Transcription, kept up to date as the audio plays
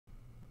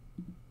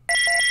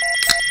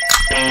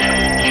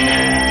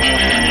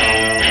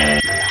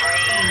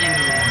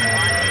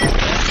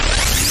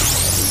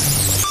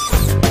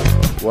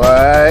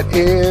What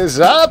is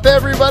up,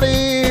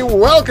 everybody?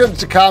 Welcome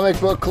to Comic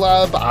Book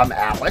Club. I'm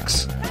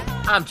Alex.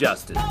 I'm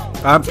Justin.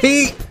 I'm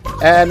Pete.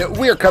 And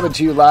we are coming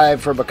to you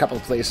live from a couple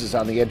of places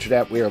on the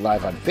internet. We are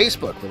live on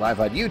Facebook. We're live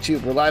on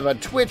YouTube. We're live on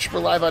Twitch. We're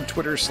live on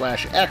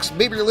Twitter/X.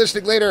 Maybe you're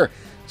listening later.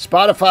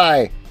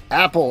 Spotify,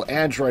 Apple,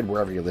 Android,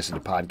 wherever you listen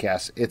to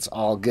podcasts. It's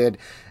all good.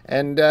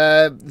 And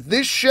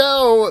this is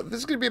going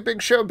to be a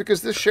big show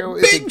because this show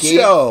is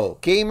a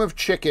game of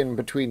chicken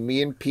between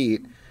me and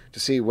Pete to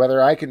see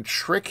whether I can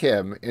trick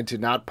him into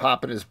not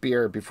popping his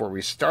beer before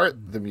we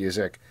start the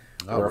music,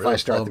 or if I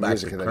start the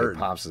music and then he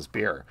pops his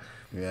beer.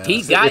 Yeah.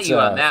 He got you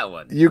on that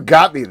one. You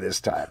got me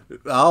this time.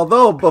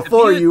 Although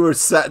before you were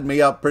setting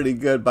me up pretty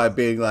good by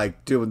being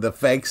like doing the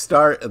fake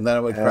start, and then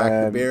I would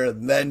crack the beer,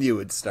 and then you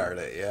would start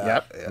it. Yeah.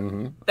 Yep. Yeah.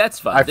 Mm-hmm. That's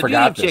fun. The beauty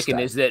of chicken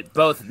is that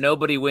both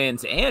nobody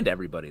wins and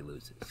everybody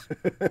loses.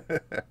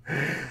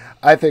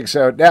 I think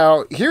so.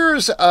 Now,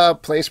 here's a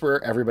place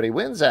where everybody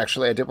wins,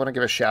 actually. I did want to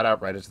give a shout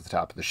out right at the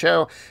top of the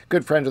show.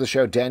 Good friend of the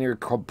show, Daniel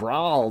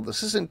Cabral.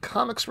 This isn't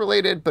comics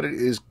related, but it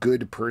is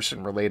good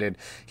person related.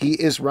 He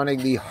is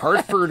running the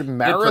Hartford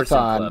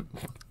Marathon.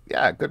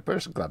 Yeah, Good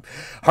Person Club.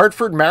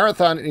 Hartford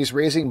Marathon, and he's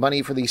raising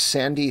money for the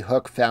Sandy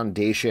Hook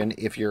Foundation.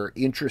 If you're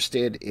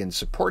interested in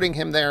supporting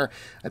him there,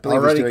 I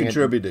believe already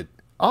contributed.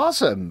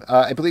 Awesome.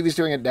 I believe he's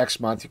doing it next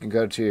month. You can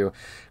go to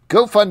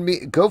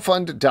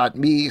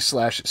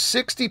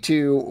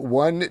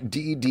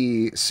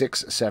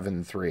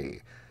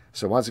gofund.me/621DD673.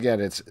 So once again,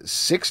 it's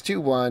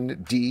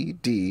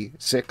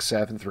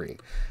 621DD673.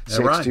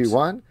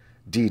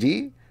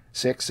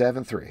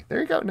 621DD673. There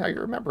you go. Now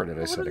you're remembering it.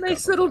 I said a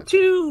nice little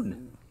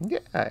tune. Yeah,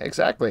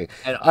 exactly.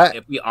 And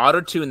if we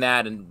auto-tune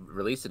that and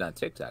release it on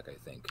TikTok, I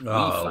think.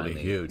 Oh, that'd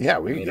be huge. Yeah,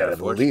 we can get at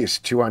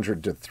least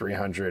 200 to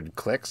 300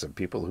 clicks of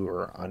people who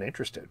are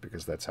uninterested,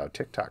 because that's how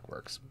TikTok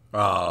works.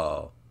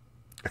 Oh.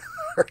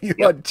 Are you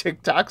on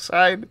TikTok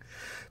side,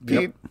 Pete?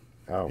 Yep.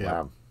 Oh,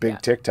 wow.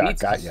 Big TikTok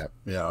got you.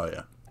 Yeah, oh,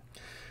 yeah.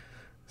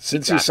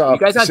 Since Pete-talk. you saw... You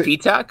guys on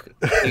Pete-talk?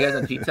 You guys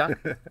on Pete-talk?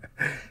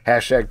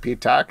 Hashtag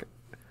Pete-talk.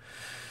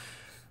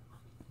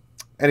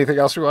 Anything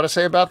else we want to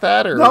say about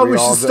that? Or no, we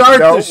should start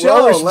the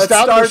show. Let's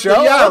start the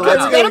show. Yeah, okay,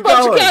 let's get a bunch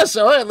going. of guests.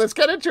 All right, let's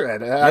get into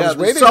it. I was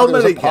waiting for there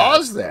was a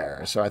pause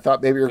there, so I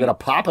thought maybe you were going to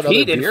pop another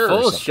Pete beer. in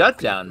full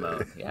shutdown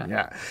mode.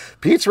 Yeah.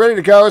 Pete's ready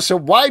to go, so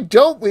why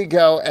don't we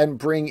go and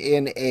bring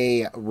in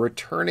a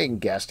returning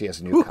guest? He has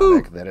a new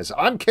comic that is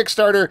on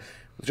Kickstarter.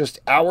 Just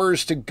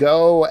hours to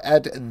go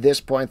at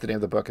this point. The name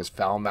of the book is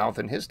Foul Mouth,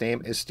 and his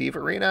name is Steve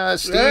Urena.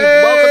 Steve,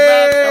 welcome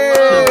back.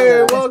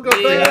 Hello.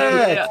 Welcome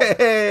back.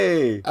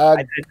 Hey.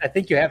 I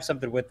think you have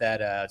something with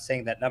that,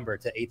 saying that number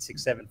to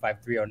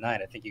 867-5309.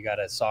 I think you got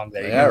a song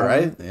there. Yeah,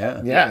 right?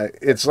 Yeah.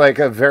 It's like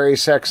a very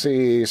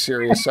sexy,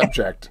 serious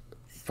subject.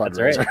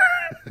 Fundraiser. Right.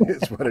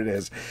 It's what it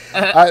is.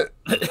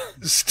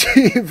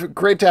 Steve,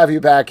 great to have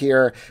you back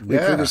here. We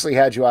previously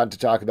had you on to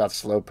talk about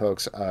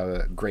Slowpoke's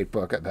great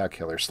book about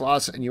killer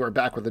sloths, and you are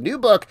back with a new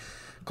book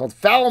called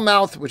Foul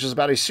Mouth, which is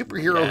about a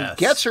superhero who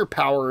gets her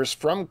powers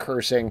from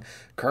cursing.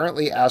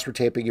 Currently, as we're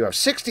taping, you have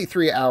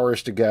 63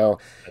 hours to go.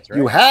 That's right.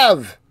 You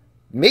have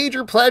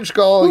major pledge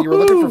goal. You were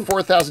looking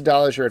for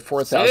 $4,000. You're at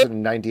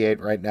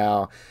 $4,098 right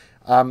now.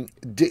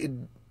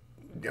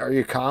 Are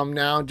you calm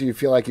now? Do you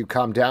feel like you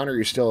calmed down, or are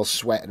you still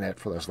sweating it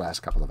for those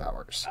last couple of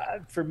hours?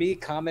 For me,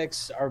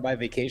 comics are my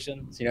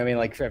vacations. You know what I mean?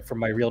 Like from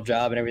my real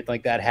job and everything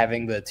like that,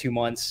 having the 2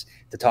 months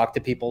to talk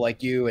to people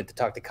like you and to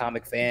talk to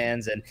comic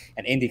fans and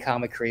indie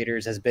comic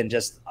creators has been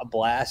just a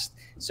blast.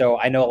 So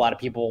I know a lot of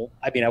people.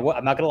 I mean, I'm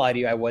not going to lie to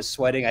you. I was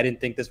sweating. I didn't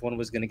think this one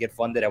was going to get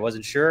funded. I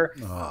wasn't sure.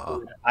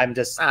 I'm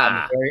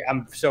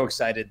so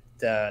excited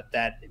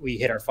that we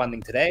hit our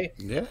funding today.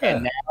 Yeah.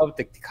 And now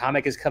the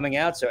comic is coming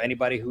out. So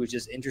anybody who is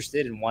just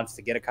interested and wants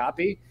to get a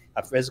copy,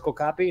 a physical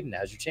copy,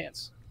 now's your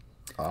chance.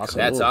 Awesome.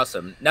 That's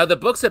awesome. Now, the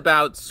book's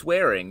about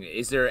swearing.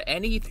 Is there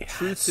any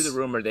truth to the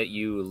rumor that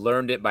you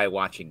learned it by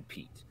watching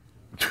Pete?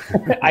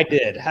 I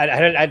did.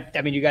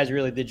 I mean, you guys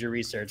really did your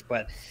research,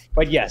 but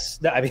yes.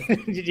 I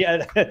mean,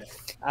 yeah.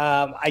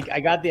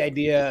 I got the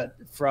idea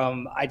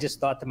from. I just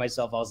thought to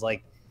myself, I was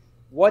like,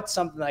 what's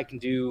something I can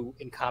do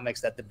in comics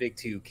that the big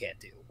two can't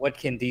do? What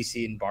can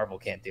DC and Marvel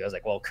can't do? I was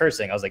like, well,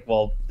 cursing. I was like,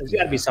 well, there's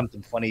got to be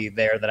something funny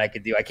there that I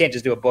could do. I can't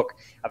just do a book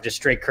of just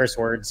straight curse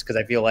words, because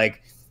I feel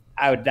like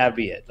that would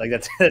be it. Like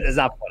that's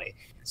not funny.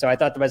 So I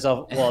thought to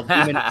myself, well,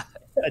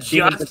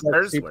 just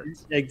curse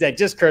words. Exactly,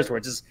 just curse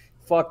words. Just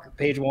fuck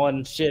page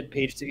 1, shit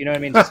page 2. You know what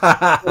I mean? Just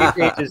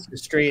 3 pages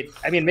straight.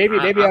 I mean, maybe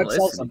I'll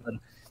sell something.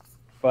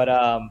 But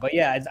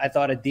yeah, I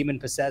thought a demon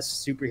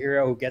possessed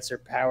superhero who gets her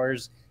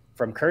powers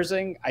from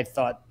cursing, I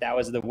thought that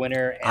was the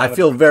winner. And I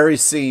feel very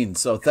seen,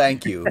 so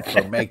thank you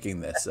for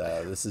making this.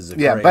 This is a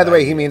great by the way,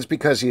 idea. he means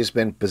because he's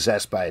been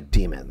possessed by a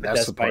demon.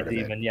 That's the part of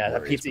demon, it. Yeah, a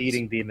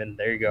pizza-eating demon.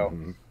 There you go.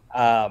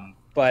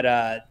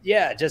 Mm-hmm.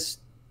 Yeah, just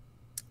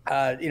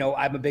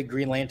I'm a big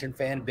Green Lantern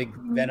fan, big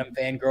Venom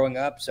fan growing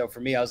up. So for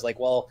me, I was like,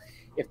 well,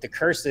 if the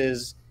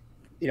curses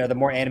the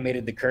more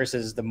animated the curse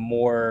is, the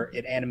more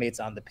it animates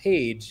on the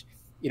page.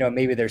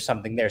 Maybe there's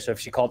something there. So if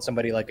she called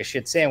somebody like a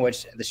shit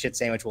sandwich, the shit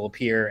sandwich will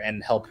appear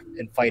and help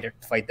and fight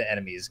the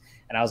enemies.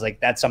 And I was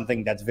like, that's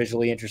something that's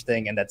visually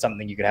interesting, and that's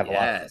something you could have a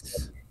lot of.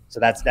 So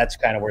that's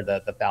kind of where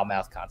the foul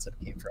mouth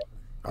concept came from.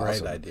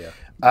 Great idea.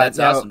 That's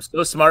awesome.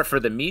 So smart for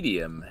the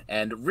medium,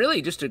 and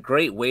really just a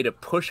great way to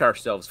push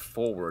ourselves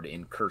forward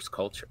in curse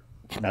culture.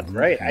 That's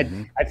right.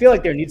 I feel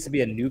like there needs to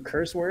be a new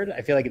curse word.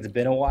 I feel like it's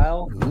been a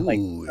while.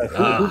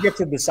 Who gets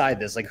to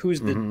decide this? Like,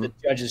 who's the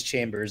judges'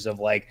 chambers of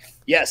like,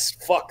 yes,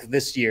 fuck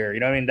this year.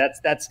 You know what I mean?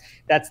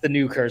 That's the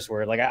new curse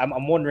word. Like,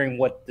 I'm wondering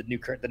what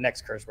the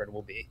next curse word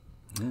will be.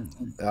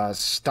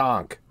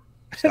 Stonk.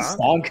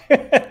 Stonk?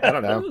 I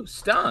don't know. Ooh,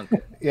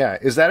 stonk. Yeah,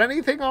 is that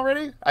anything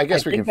already? I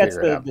guess we can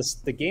figure it out.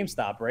 The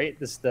GameStop, right?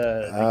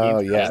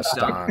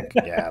 Stonk.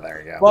 Yeah,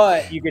 there you go.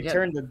 But you could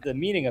turn the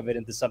meaning of it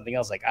into something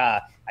else. Like,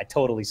 I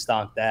totally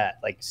stonked that.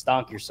 Like,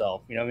 stonk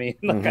yourself. You know what I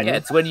mean? Like,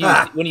 it's when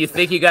you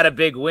think you got a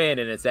big win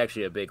and it's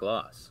actually a big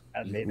loss.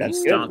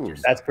 That's good.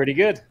 That's pretty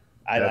good.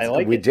 I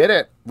like we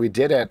it. We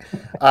did it.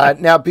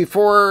 Now,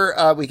 before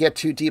we get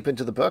too deep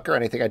into the book or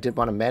anything, I did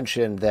want to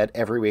mention that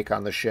every week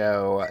on the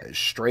show,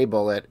 Stray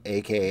Bullet,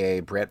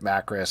 a.k.a. Brett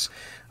Macris,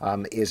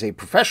 is a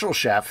professional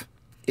chef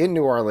in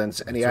New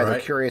Orleans, and he either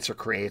curates or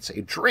creates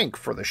a drink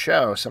for the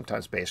show,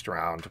 sometimes based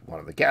around one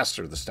of the guests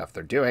or the stuff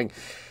they're doing.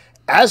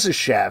 As a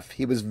chef,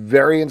 he was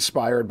very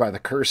inspired by the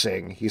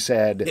cursing. He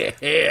said,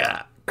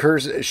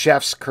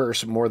 chefs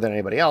curse more than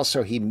anybody else,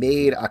 so he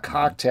made a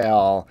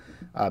cocktail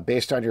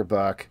based on your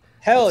book.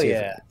 Hell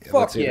yeah.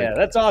 Fuck yeah.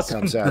 That's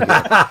awesome. It's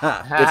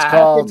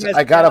called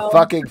I Got a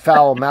Fucking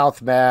Foul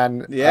Mouth,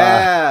 Man.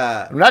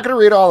 Yeah. I'm not going to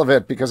read all of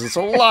it because it's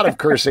a lot of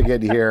cursing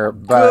in here.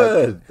 But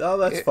good. Oh,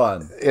 that's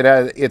fun.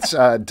 It's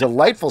a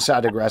delightful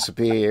sounding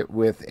recipe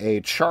with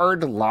a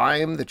charred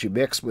lime that you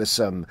mix with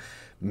some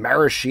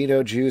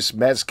maraschino juice,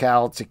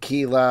 mezcal,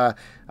 tequila,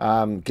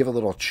 give a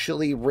little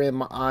chili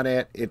rim on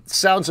it. It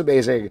sounds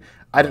amazing.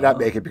 I did not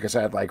make it because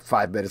I had like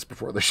 5 minutes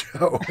before the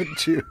show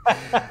to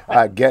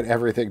get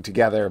everything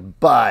together.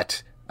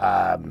 But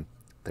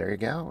there you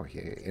go.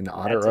 In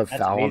honor of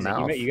Foul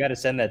Mouth. You got to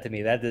send that to me.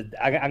 I'm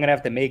going to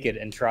have to make it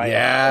and try it.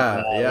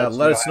 Yeah.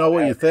 Let us know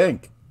what you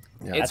think.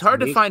 Yeah, it's hard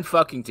to find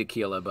fucking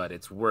tequila, but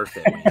it's worth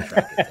it when you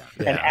track it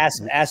down.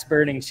 And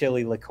ass-burning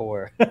chili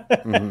liqueur.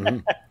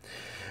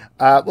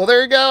 Well,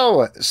 there you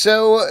go.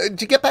 So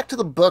to get back to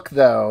the book,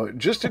 though,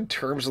 just in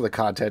terms of the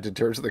content, in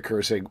terms of the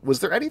cursing, was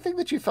there anything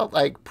that you felt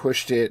like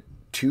pushed it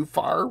too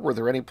far? Were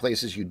there any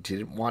places you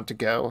didn't want to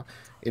go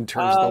in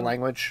terms of the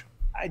language?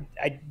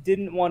 I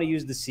didn't want to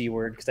use the C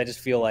word because I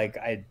just feel like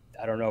I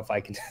don't know if I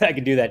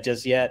can do that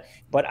just yet.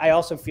 But I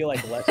also feel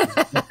like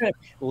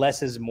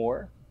less is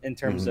more in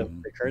terms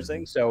of the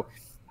cursing. So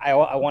I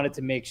wanted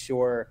to make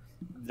sure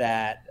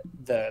that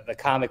the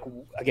comic,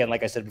 again,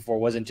 like I said before,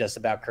 wasn't just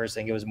about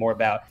cursing. It was more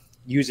about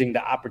using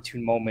the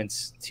opportune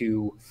moments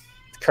to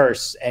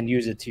curse and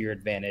use it to your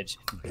advantage.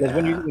 Because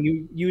when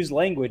you use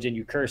language and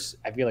you curse,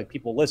 I feel like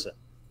people listen.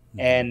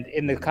 And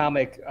in the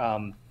comic,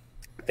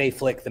 Faye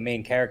Flick, the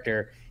main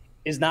character,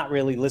 is not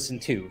really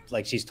listened to.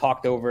 Like, she's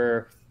talked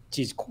over.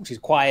 She's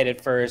quiet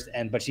at first,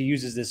 but she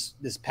uses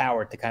this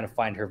power to kind of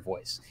find her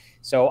voice.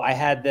 So I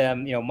had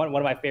them. One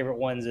of my favorite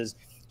ones is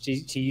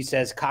she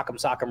says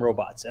 "cock'em sock'em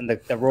robots," and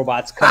the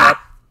robots come up.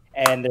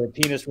 And they're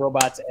penis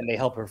robots, and they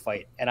help her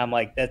fight. And I'm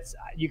like,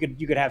 you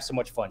could have so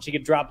much fun. She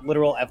could drop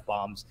literal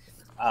F-bombs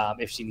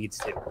if she needs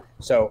to.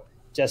 So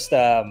just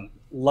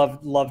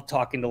love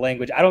talking the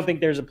language. I don't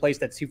think there's a place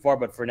that's too far,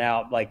 but for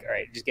now, like, all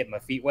right, just getting my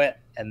feet wet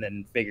and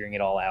then figuring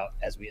it all out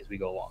as we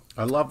go along.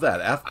 I love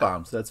that.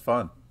 F-bombs. That's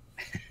fun.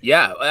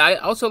 Yeah, I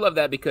also love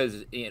that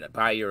because in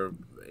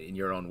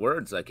your own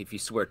words, like if you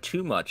swear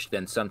too much,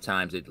 then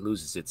sometimes it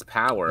loses its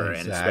power,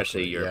 and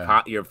especially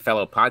your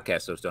fellow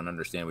podcast hosts don't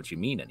understand what you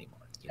mean anymore.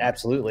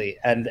 Absolutely.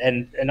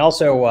 And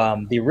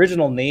also the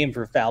original name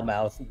for Foul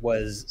Mouth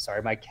was,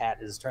 sorry, my cat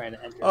is trying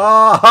to enter.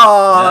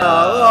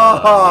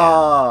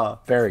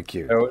 Very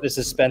cute. So this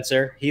is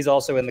Spencer. He's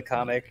also in the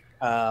comic.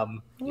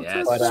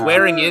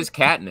 Swearing is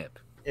catnip.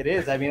 It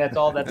is. I mean, that's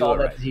all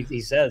that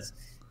he says.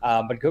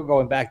 But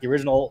going back, the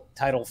original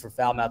title for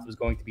Foul Mouth was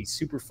going to be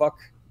Super Fuck,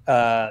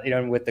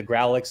 with the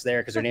Growlix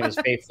there, because her name is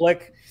Faye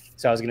Flick.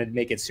 So I was going to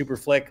make it Super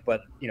Flick,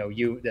 but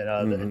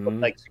it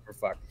looked like Super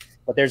Fuck.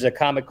 But there's a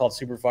comic called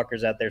Super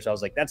Fuckers out there, so I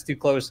was like, that's too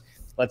close.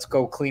 Let's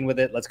go clean with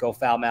it. Let's go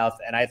Foul Mouth.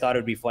 And I thought it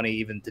would be funny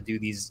even to do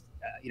these,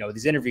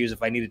 these interviews.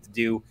 If I needed to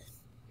do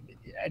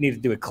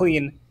it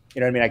clean.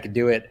 You know what I mean? I could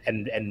do it,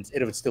 and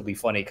it would still be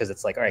funny because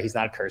it's like, all right, he's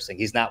not cursing.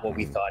 He's not what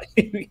we thought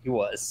he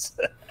was.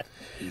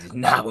 He's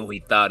not what we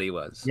thought he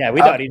was. Yeah,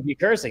 we thought he'd be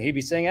cursing. He'd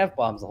be saying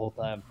F-bombs the whole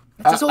time.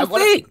 That's his whole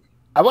thing.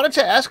 I wanted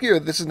to ask you,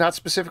 this is not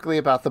specifically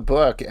about the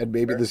book, and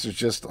maybe this is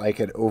just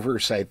like an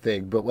oversight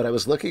thing, but when I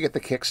was looking at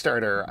the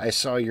Kickstarter, I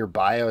saw your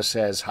bio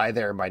says, "Hi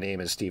there, my name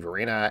is Steve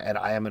Urena, and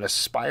I am an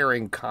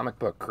aspiring comic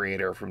book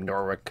creator from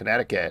Norwalk,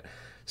 Connecticut.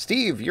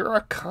 Steve, you're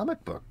a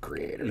comic book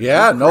creator.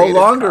 Yeah, no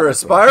longer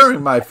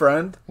aspiring, my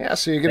friend. Yeah,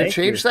 so you're going to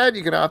change that?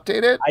 You're going to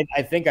update it?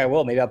 I think I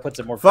will. Maybe I'll put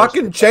some more.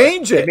 Fucking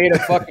change it. I made a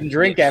fucking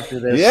drink after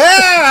this.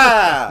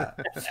 Yeah.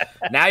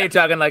 Now you're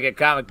talking like a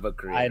comic book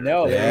creator. I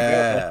know.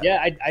 Yeah.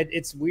 Yeah.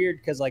 It's weird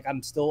because like I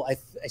still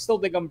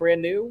think I'm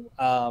brand new.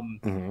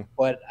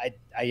 But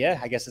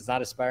I guess it's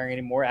not aspiring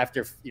anymore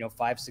after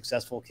 5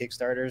 successful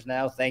Kickstarters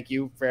now. Thank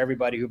you for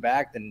everybody who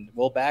backed and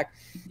will back.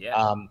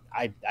 Yeah.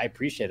 I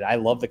appreciate it. I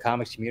love the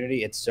comics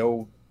community. It's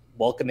so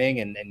welcoming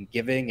and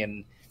giving,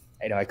 and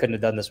I couldn't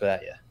have done this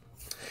without you.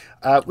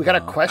 We got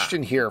a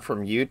question here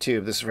from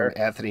YouTube. This is from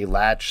Anthony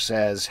Latch.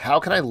 Says, how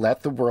can I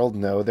let the world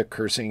know that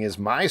cursing is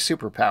my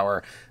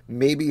superpower?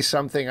 Maybe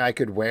something I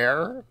could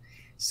wear?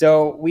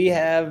 So we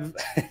have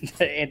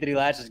Anthony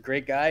Latch is a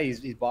great guy.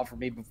 He's bought from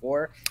me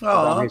before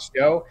on his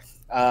show.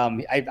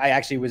 I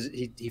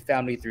actually he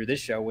found me through this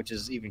show, which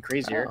is even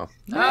crazier.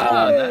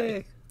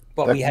 Nice.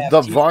 But we have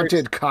the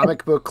vaunted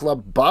comic book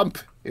club bump.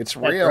 It's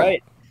real.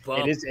 That's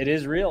right. It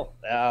is real.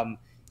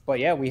 But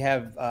yeah, we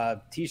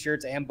have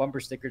T-shirts and bumper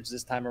stickers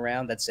this time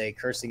around that say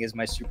 "Cursing is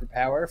my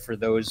superpower" for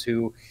those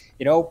who,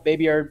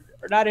 maybe are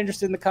not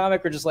interested in the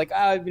comic or just like,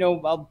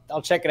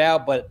 I'll check it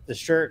out. But the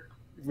shirt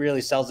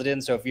really sells it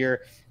in. So if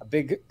you're a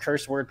big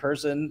curse word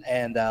person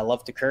and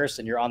love to curse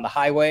and you're on the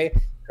highway,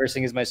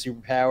 "Cursing is my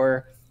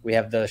superpower." We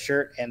have the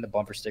shirt and the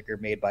bumper sticker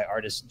made by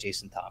artist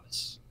Jason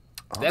Thomas.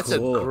 That's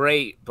cool. A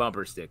great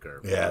bumper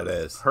sticker. Yeah, it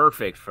is.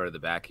 Perfect for the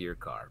back of your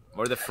car.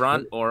 Or the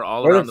front, or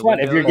all or around the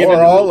front. window. If you're giving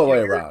all the way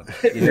around.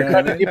 If you're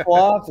cutting people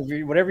off,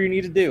 whatever you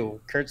need to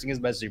do, cursing is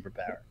my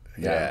superpower.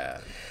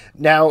 Yeah.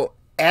 Now,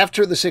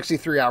 after the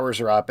 63 hours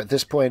are up, at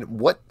this point,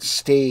 what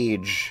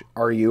stage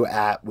are you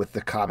at with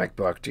the comic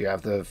book? Do you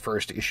have the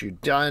first issue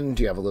done?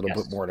 Do you have a little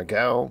bit more to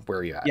go? Where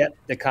are you at? Yeah,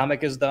 the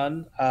comic is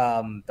done.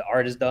 The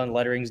art is done.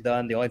 Lettering's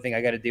done. The only thing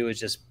I got to do is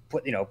just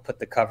put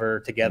the cover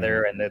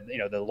together and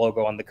the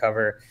logo on the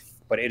cover.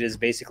 But it is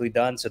basically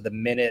done. So the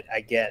minute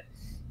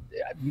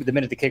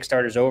the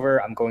Kickstarter's over,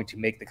 I'm going to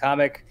make the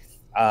comic.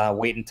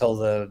 Wait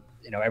until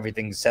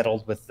everything's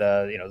settled with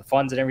the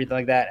funds and everything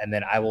like that, and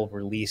then I will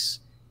release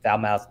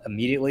Foulmouth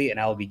immediately, and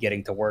I will be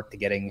getting to work to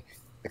getting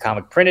the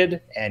comic printed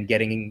and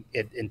getting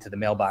it into the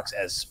mailbox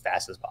as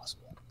fast as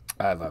possible.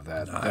 I love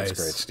that. Nice. That's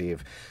great,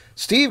 Steve.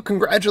 Steve,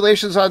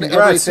 congratulations on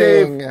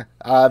everything.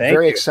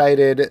 Very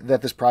excited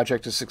that this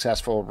project is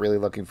successful. Really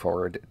looking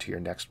forward to your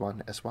next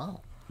one as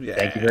well. Yeah.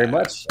 Thank you very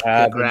much.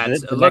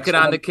 Congrats. Looking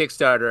on the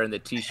Kickstarter and the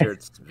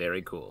T-shirts,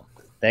 very cool.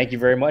 Thank you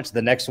very much.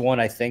 The next one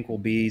I think will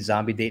be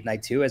Zombie Date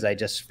Night 2, as I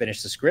just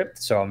finished the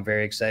script, so I'm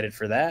very excited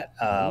for that.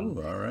 All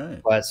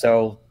right. But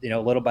so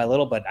little by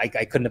little, but I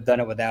couldn't have done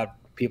it without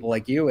people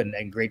like you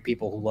and great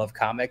people who love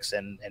comics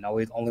and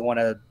always only want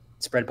to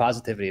spread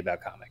positivity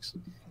about comics.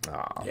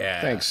 Oh,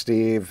 yeah. Thanks,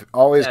 Steve.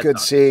 Always good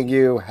seeing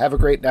you. Have a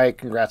great night.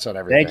 Congrats on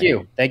everything. Thank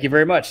you. Thank you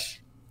very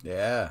much.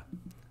 Yeah.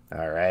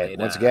 All right.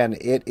 Once again,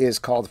 it is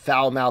called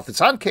Foulmouth. It's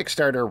on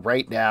Kickstarter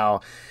right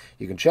now.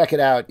 You can check it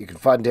out. You can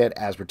fund it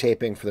as we're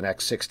taping for the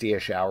next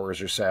 60-ish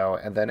hours or so.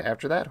 And then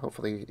after that,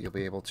 hopefully you'll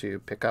be able to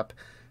pick up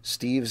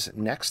Steve's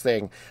next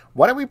thing.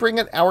 Why don't we bring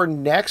in our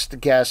next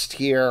guest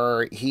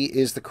here? He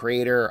is the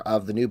creator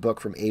of the new book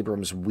from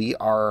Abrams, We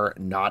Are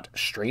Not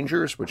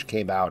Strangers, which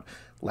came out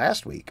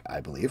last week,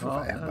 I believe, if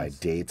I have my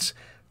dates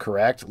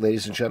correct.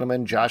 Ladies and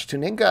gentlemen, Josh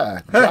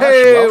Tuininga. Josh,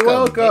 hey,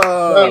 welcome. What's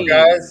up,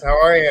 guys?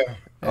 How are you?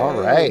 All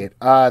right.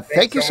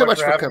 Thank you so much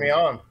for coming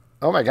on.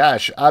 Oh, my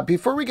gosh.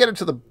 Before we get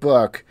into the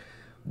book,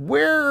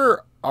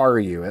 where are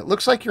you? It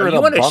looks like you're in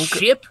a bunker. On a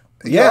ship?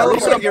 Yeah, it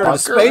looks like you're in a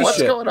spaceship.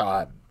 What's going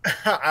on?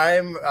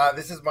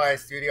 This is my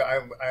studio.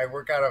 I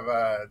work out of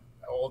a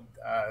old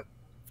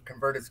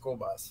converted school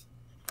bus.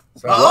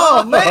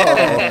 So,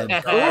 man,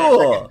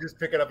 cool. I can just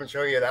pick it up and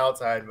show you the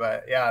outside,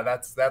 but yeah,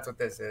 that's what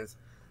this is.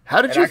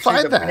 How did you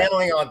find that? The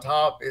paneling on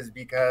top is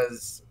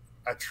because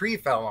a tree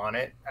fell on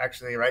it,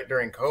 actually, right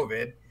during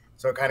COVID.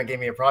 So it kind of gave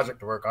me a project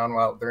to work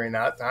on during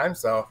that time.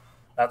 So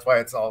that's why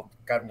it's all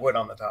got wood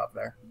on the top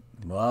there.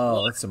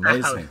 Wow, that's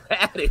amazing.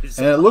 That is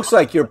and it looks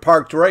like you're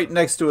parked right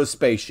next to a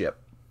spaceship.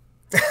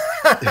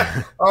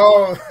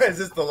 Oh, is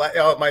this the light?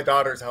 Oh, my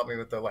daughter's helped me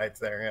with the lights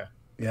there. Yeah.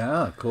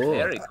 Yeah, cool.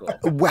 Very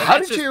cool. How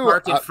did you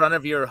park in front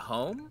of your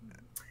home?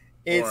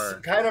 It's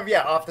kind of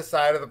off the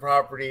side of the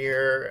property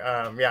here.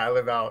 I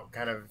live out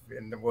kind of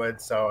in the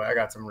woods, so I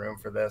got some room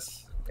for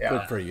this. Yeah.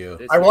 Good for you.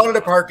 I wanted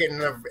to park it in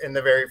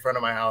the very front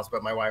of my house,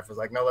 but my wife was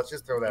like, "No, let's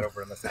just throw that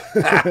over in the side."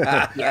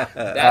 Yeah,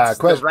 that's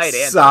the right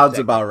answer. Sounds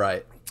about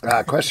right.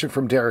 Question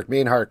from Derek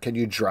Meanhart. Can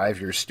you drive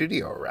your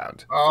studio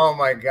around? Oh,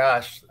 my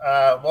gosh.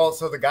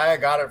 So the guy I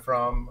got it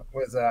from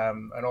was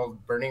an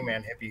old Burning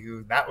Man hippie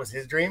who that was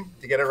his dream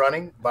to get it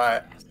running.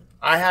 But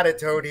I had it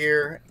towed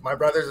here. My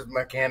brother's a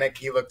mechanic.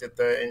 He looked at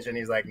the engine.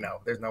 He's like, no,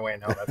 there's no way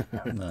in hell that's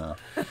going to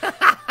happen.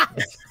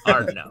 No.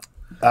 Hard no.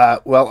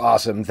 Well,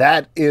 awesome.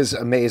 That is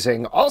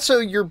amazing. Also,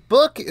 your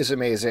book is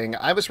amazing.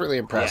 I was really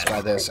impressed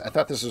by this. I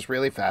thought this was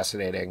really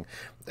fascinating.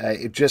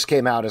 It just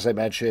came out, as I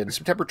mentioned,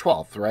 September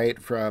 12th,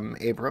 right, from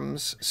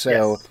Abrams.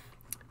 So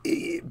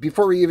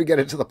before we even get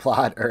into the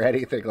plot or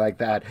anything like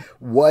that,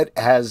 what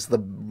has the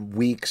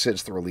week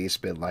since the release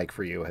been like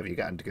for you? Have you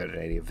gotten to go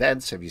to any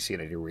events? Have you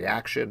seen any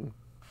reaction?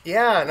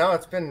 Yeah, no,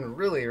 it's been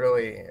really,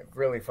 really,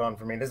 really fun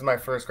for me. This is my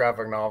first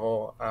graphic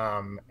novel,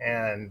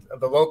 and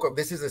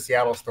this is a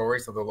Seattle story,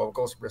 so the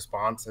local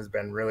response has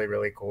been really,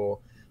 really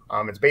cool.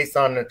 It's based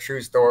on a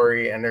true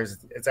story, and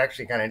it's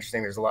actually kind of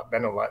interesting. There's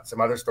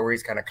some other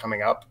stories kind of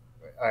coming up,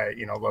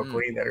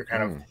 locally that are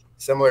kind of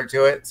similar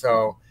to it.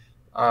 So,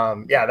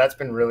 yeah, that's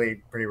been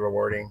really pretty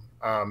rewarding.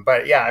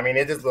 But yeah, I mean,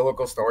 it is a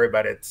local story,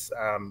 but it's,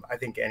 I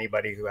think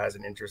anybody who has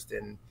an interest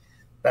in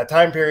that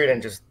time period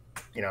and just,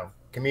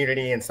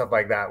 community and stuff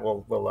like that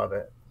will love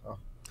it. So.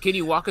 Can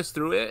you walk us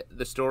through it,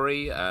 the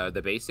story,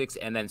 the basics,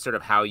 and then sort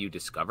of how you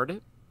discovered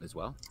it as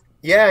well?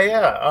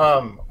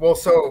 Yeah. Well,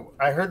 so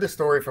I heard the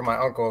story from my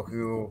uncle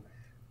who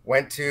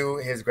went to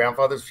his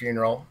grandfather's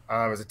funeral.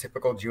 It was a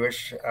typical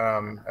Jewish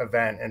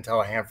event until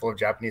a handful of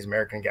Japanese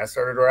American guests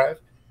started to arrive.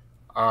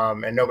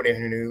 And nobody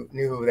who knew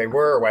who they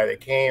were or why they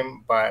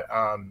came. But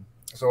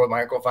so what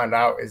my uncle found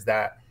out is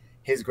that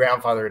his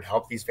grandfather had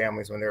helped these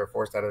families when they were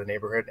forced out of the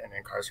neighborhood and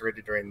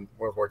incarcerated during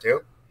World War II.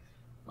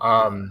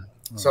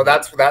 So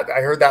that's that.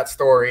 I heard that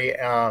story.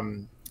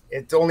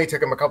 It only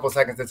took him a couple of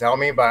seconds to tell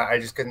me, but I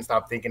just couldn't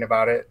stop thinking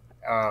about it.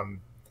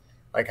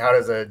 Like, how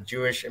does a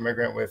Jewish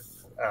immigrant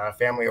with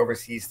family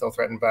overseas still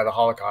threatened by the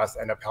Holocaust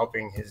end up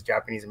helping his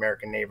Japanese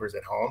American neighbors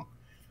at home?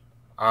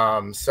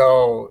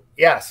 So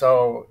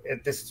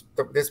this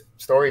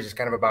story is just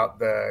kind of about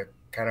the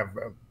kind of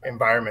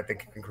environment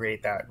that can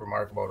create that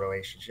remarkable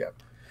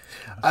relationship.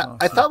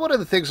 I thought one of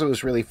the things that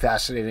was really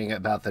fascinating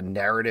about the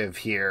narrative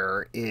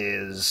here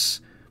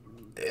is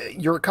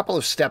you're a couple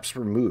of steps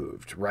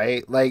removed,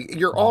 right? Like,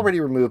 you're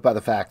already removed by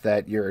the fact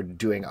that you're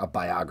doing a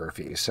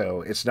biography.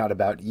 So it's not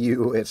about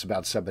you, it's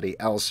about somebody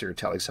else. You're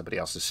telling somebody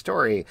else's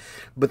story.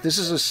 But this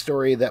is a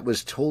story that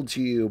was told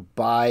to you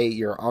by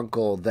your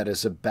uncle that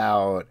is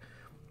about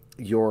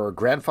your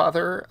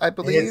grandfather, I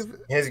believe.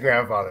 His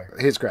grandfather.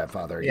 His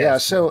grandfather. Yes. Yeah.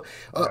 So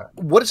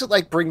what is it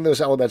like bringing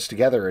those elements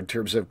together in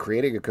terms of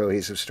creating a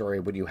cohesive story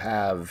when you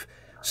have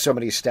so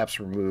many steps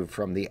removed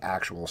from the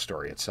actual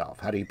story itself?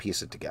 How do you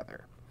piece it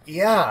together?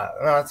 Yeah,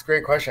 no, that's a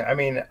great question. I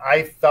mean,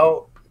 I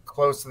felt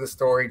close to the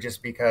story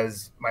just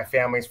because my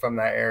family's from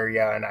that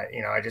area, and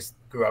I just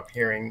grew up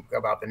hearing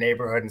about the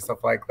neighborhood and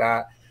stuff like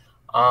that.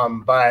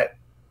 But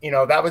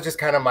that was just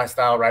kind of my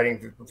style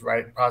writing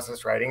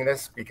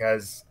this,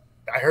 because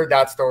I heard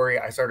that story.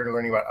 I started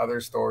learning about other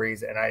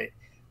stories, and I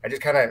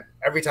just kind of,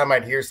 every time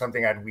I'd hear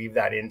something, I'd weave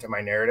that into my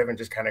narrative and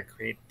just kind of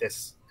create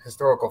this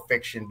historical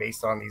fiction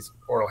based on these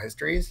oral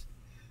histories.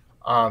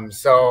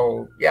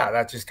 So yeah,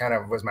 that just kind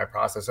of was my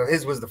process. So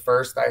his was the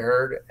first I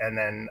heard, and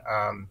then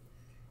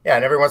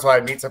and every once in a while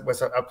I'd meet up with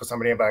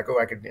somebody and be like, oh,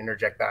 I could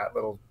interject that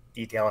little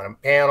detail in a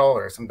panel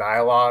or some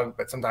dialogue,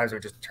 but sometimes it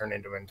would just turn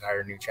into an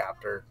entire new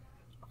chapter.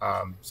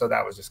 So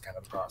that was just kind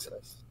of the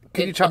process.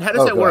 Can you talk? And how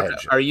does that work?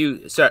 Are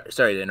you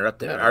sorry to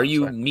interrupt? Are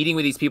you meeting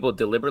with these people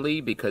deliberately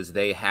because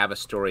they have a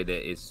story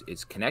that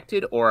is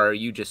connected, or are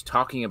you just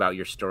talking about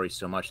your story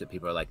so much that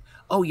people are like,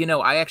 oh,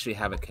 I actually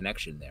have a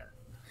connection there?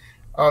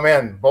 Oh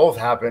man, both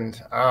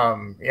happened.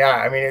 Yeah,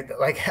 I mean,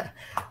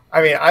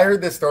 I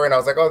heard this story and I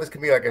was like, oh, this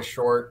could be like a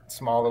short,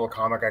 small little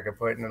comic I could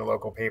put in a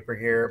local paper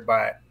here.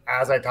 But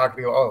as I talk to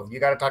people, oh, you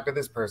got to talk to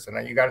this person,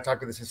 and you got to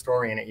talk to this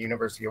historian at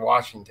University of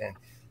Washington.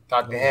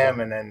 Talk to him,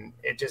 and then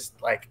it just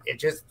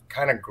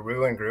kind of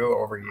grew and grew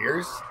over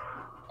years.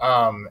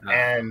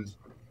 And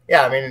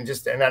yeah, I mean, and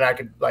then I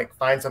could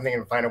find something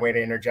and find a way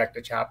to interject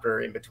a chapter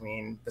in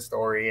between the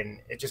story,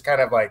 and it just kind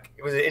of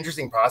it was an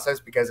interesting process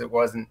because it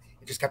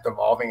just kept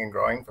evolving and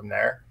growing from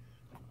there.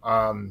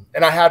 And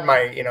I had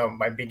my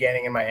my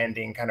beginning and my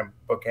ending kind of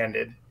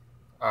bookended,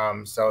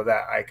 so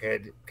that I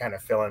could kind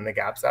of fill in the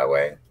gaps that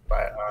way.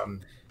 But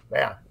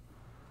yeah.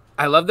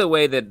 I love the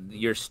way that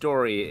your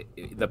story,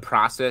 the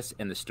process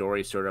and the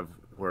story sort of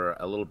were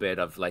a little bit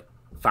of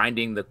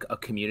finding a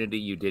community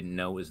you didn't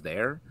know was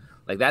there.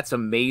 That's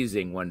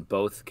amazing when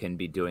both can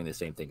be doing the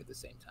same thing at the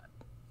same time.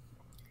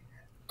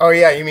 Oh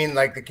yeah, you mean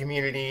the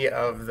community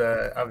of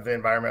the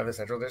environment of the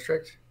Central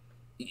District?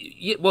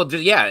 Yeah, well,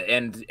 yeah,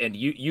 and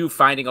you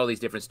finding all these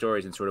different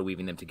stories and sort of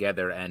weaving them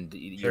together, and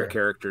your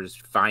characters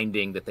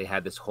finding that they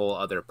had this whole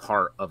other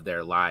part of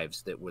their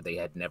lives that they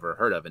had never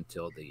heard of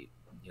until the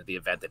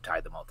event that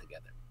tied them all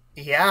together.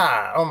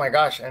 Yeah. Oh my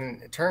gosh.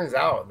 And it turns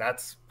out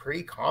that's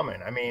pretty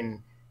common. I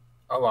mean,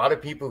 a lot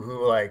of people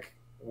who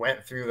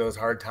went through those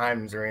hard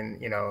times during,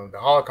 the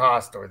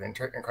Holocaust or the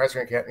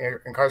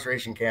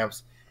incarceration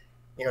camps,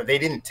 they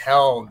didn't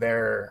tell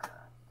their,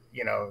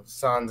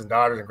 sons and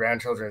daughters and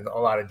grandchildren a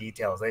lot of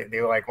details.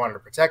 They wanted to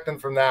protect them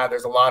from that.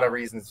 There's a lot of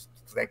reasons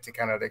to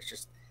kind of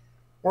just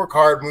work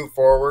hard, move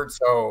forward.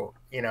 So,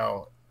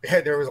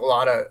 there was a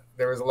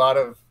lot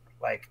of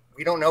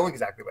we don't know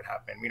exactly what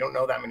happened. We don't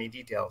know that many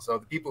details. So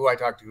the people who I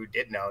talked to who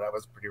did know, that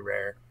was pretty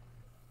rare.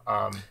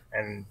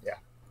 And yeah,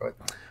 go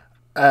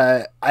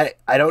ahead.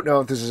 I don't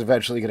know if this is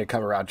eventually going to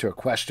come around to a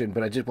question,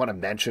 but I did want to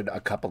mention a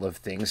couple of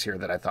things here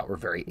that I thought were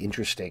very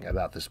interesting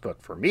about this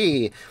book for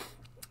me.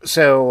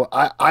 So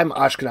I'm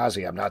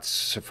Ashkenazi. I'm not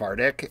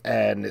Sephardic,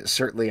 and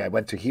certainly I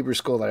went to Hebrew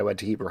school. Then I went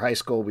to Hebrew high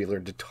school. We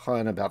learned a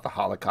ton about the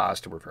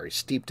Holocaust, and we're very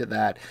steeped in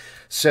that.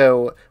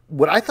 So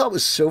what I thought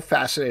was so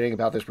fascinating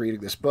about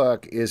reading this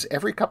book is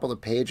every couple of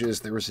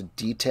pages there was a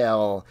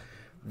detail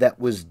that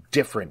was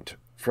different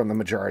from the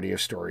majority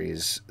of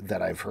stories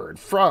that I've heard,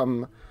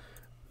 from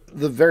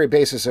the very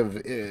basis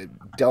of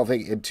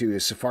delving into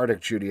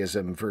Sephardic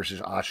Judaism versus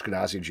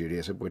Ashkenazi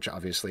Judaism, which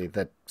obviously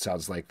that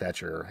sounds like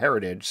that's your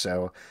heritage.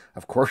 So,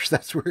 of course,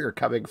 that's where you're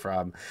coming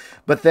from.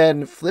 But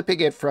then flipping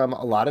it from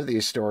a lot of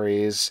these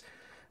stories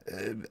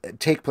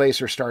take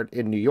place or start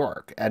in New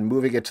York and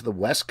moving it to the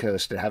West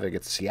Coast and having it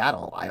in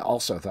Seattle, I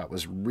also thought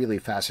was really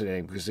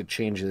fascinating because it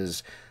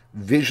changes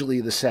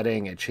visually the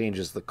setting, it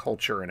changes the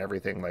culture and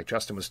everything, like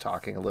Justin was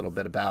talking a little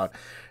bit about.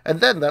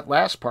 And then that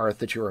last part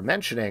that you were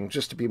mentioning,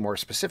 just to be more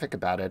specific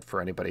about it for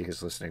anybody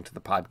who's listening to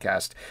the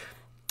podcast.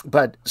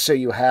 But so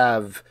you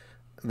have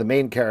the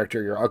main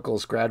character, your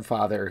uncle's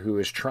grandfather, who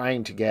is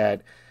trying to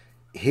get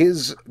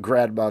his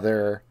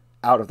grandmother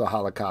out of the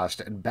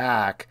Holocaust and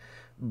back,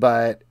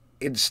 but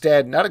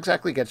instead not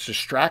exactly gets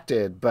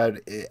distracted, but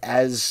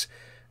as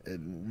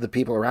the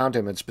people around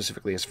him, and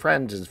specifically his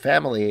friends and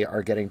family,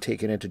 are getting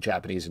taken into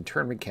Japanese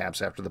internment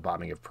camps after the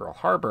bombing of Pearl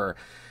Harbor,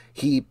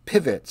 he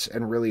pivots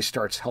and really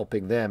starts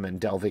helping them and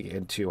delving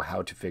into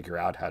how to figure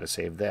out how to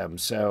save them.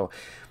 So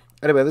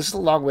anyway, this is a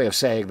long way of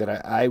saying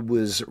that I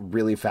was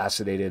really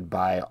fascinated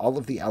by all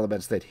of the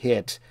elements that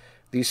hit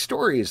these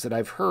stories that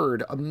I've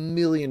heard a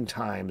million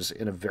times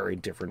in a very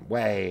different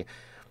way.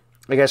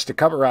 I guess to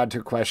come around to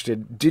a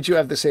question, did you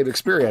have the same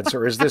experience,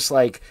 or is this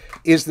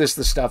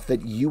the stuff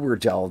that you were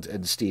delved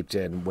and steeped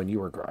in when you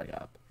were growing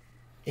up?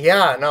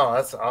 Yeah, no,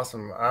 that's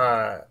awesome.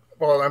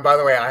 Well, and by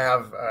the way, I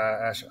have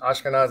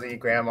Ashkenazi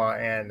grandma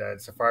and a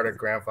Sephardic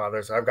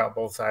grandfather, so I've got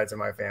both sides of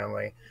my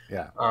family.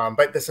 Yeah.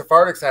 But the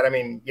Sephardic side, I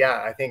mean,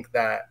 yeah, I think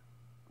that,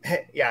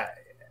 yeah,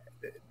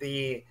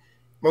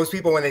 most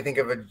people when they think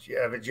of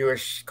a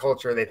Jewish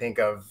culture, they think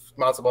of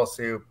matzo ball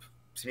soup,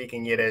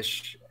 speaking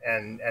Yiddish,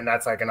 and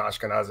that's like an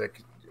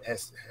Ashkenazic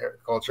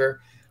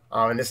culture.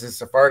 And this is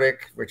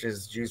Sephardic, which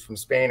is Jews from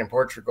Spain and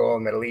Portugal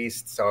and Middle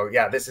East. So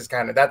yeah, this is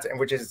kind of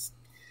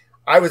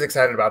I was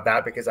excited about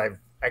that because I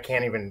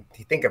can't even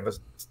think of a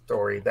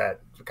story that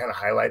kind of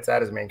highlights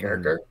that as a main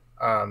character.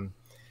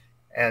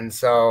 And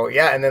so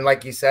yeah, and then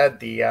like you said,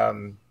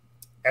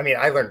 I mean,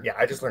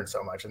 I just learned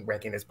so much in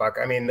ranking this book.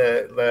 I mean,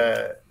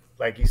 the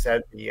like you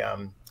said,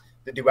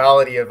 the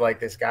duality of like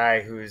this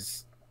guy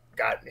who's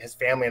got his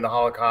family in the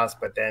Holocaust,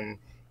 and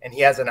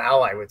he has an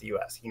ally with the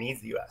U.S. He needs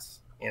the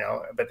U.S.,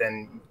 but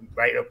then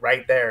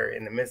right there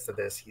in the midst of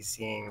this, he's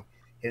seeing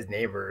his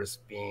neighbors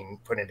being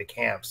put into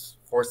camps,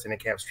 forced into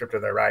camps, stripped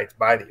of their rights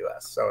by the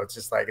U.S. So it's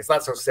just like, it's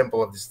not so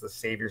simple of just the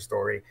savior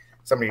story,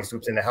 somebody who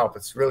swoops in to help.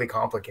 It's really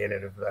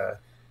complicated of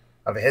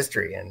a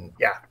history. And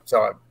yeah,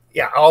 so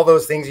yeah, all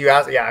those things you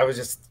asked. Yeah,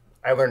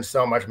 I learned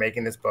so much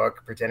making this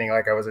book, pretending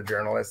like I was a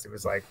journalist. It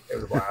was a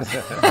blast.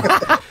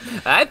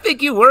 I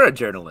think you were a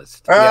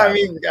journalist. I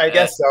mean, I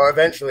guess so.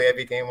 Eventually I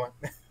became one.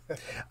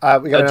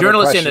 We got a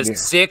journalist in a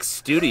sick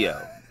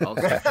studio. Got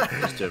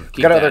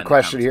another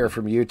question here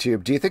from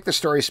YouTube. Do you think the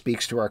story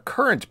speaks to our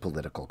current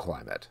political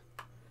climate?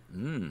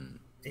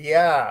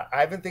 Yeah,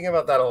 I've been thinking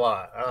about that a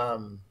lot.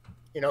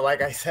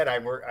 Like I said, I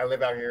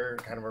live out here,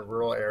 kind of a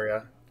rural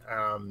area.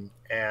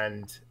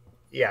 And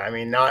yeah, I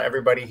mean, not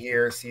everybody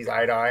here sees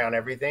eye to eye on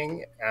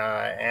everything.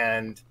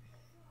 And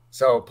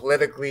so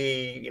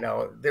politically,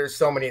 there's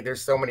so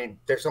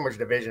much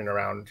division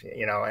around,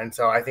 and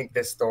so I think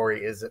this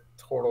story is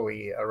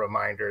totally a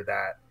reminder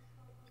that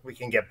we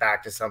can get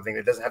back to something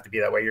that doesn't have to be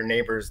that way. Your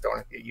neighbors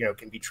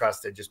can be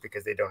trusted just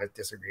because they don't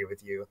disagree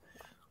with you.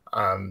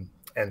 And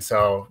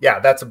so, yeah,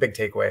 that's a big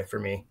takeaway for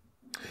me.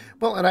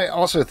 Well, and I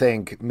also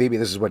think maybe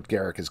this is what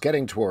Garrick is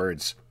getting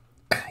towards.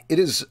 It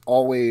is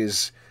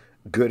always,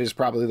 good is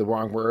probably the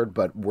wrong word,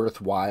 but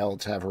worthwhile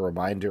to have a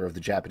reminder of the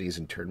Japanese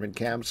internment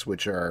camps,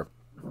 which are,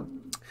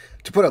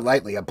 to put it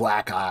lightly, a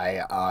black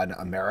eye on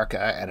America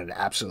and an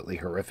absolutely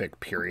horrific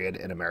period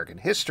in American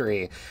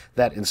history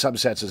that in some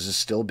senses is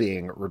still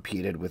being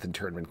repeated with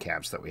internment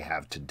camps that we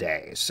have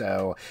today.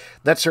 So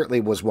that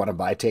certainly was one of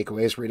my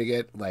takeaways reading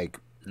it,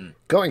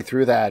 going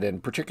through that,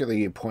 and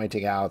particularly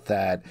pointing out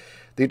that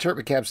the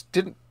internment camps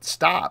didn't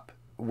stop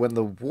when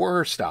the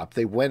war stopped.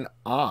 They went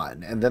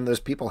on, and then those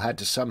people had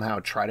to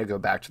somehow try to go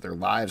back to their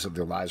lives, and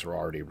their lives were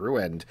already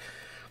ruined.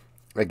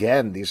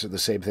 Again, these are the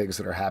same things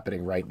that are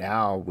happening right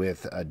now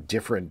with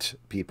different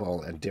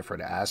people and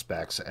different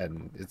aspects,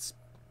 and it's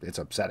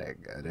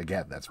upsetting. And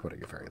again, that's putting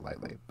it very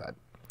lightly, but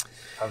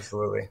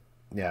absolutely,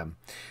 yeah.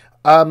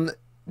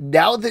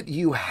 Now that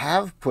you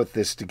have put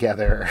this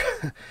together,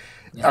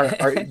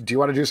 do you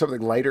want to do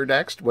something lighter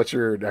next? What's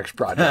your next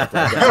project?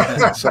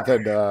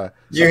 Something.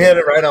 You hit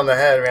it right on the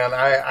head, man.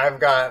 I've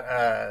got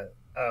a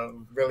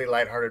really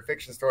lighthearted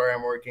fiction story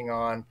I'm working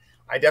on.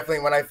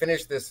 When I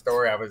finished this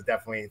story, I was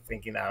definitely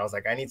thinking that I was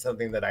like, I need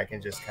something that I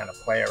can just kind of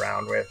play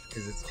around with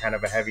because it's kind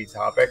of a heavy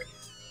topic.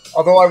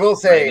 Although I will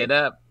say, it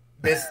up.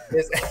 this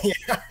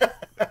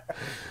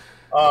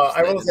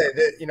I will say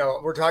that,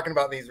 we're talking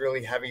about these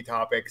really heavy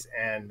topics,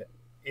 and,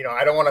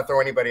 I don't want to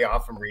throw anybody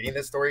off from reading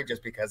this story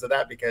just because of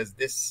that, because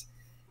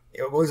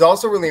it was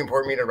also really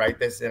important to me to write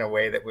this in a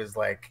way that was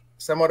like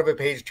somewhat of a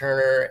page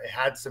turner. It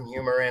had some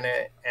humor in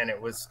it, and it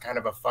was kind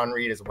of a fun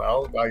read as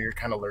well while you're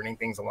kind of learning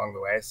things along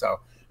the way. So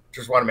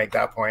just want to make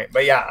that point.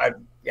 But go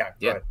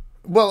ahead.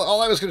 Well,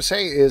 all I was going to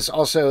say is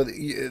also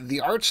the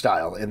art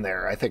style in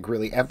there, I think,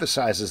 really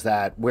emphasizes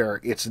that,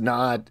 where it's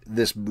not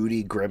this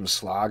moody, grim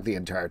slog the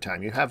entire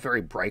time. You have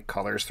very bright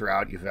colors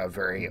throughout. You have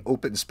very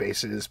open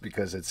spaces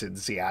because it's in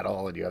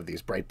Seattle, and you have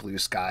these bright blue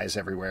skies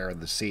everywhere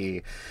in the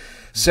sea.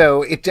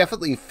 So it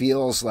definitely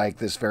feels like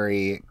this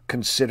very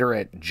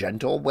considerate,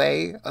 gentle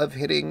way of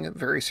hitting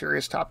very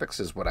serious topics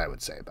is what I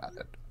would say about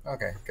it.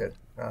 Okay, good.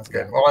 That's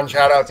good. Well, and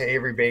shout out to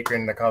Avery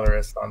Bacon, the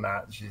colorist, on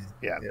that.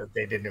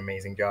 They did an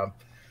amazing job.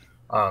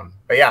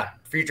 But yeah,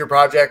 future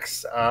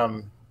projects.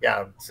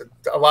 It's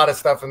a lot of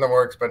stuff in the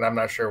works, but I'm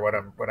not sure what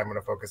I'm going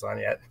to focus on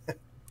yet.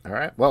 All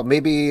right. Well,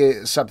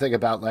 maybe something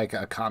about like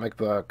a comic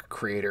book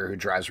creator who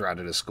drives around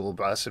in a school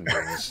bus and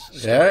brings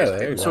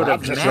sort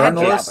of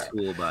journalist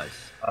school bus.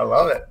 I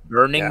love it.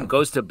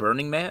 Goes to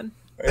Burning Man.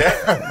 Yeah,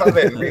 I love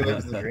it.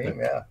 Relives the dream.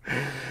 Yeah.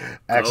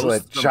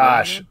 Excellent,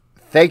 Josh.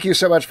 Thank you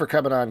so much for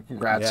coming on.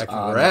 Congrats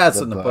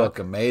on the book.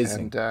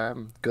 Amazing.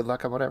 And good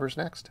luck on whatever's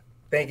next.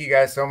 Thank you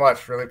guys so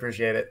much. Really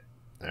appreciate it.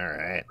 All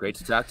right. Great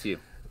to talk to you.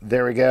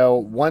 There we go.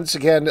 Once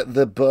again,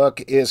 the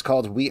book is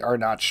called We Are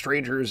Not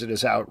Strangers. It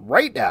is out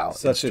right now.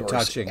 Such a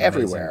touching,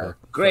 everywhere.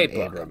 Great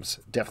book. Abrams.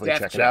 Definitely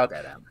check it out.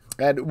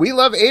 And we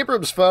love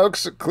Abrams,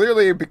 folks,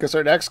 clearly, because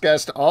our next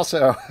guest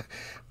also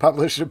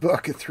published a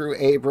book through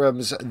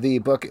Abrams. The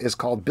book is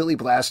called Billie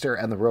Blaster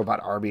and the Robot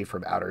Army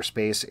from Outer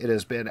Space. It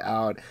has been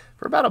out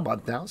for about a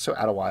month now, so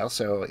out a while.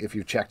 So if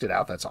you've checked it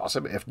out, that's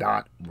awesome. If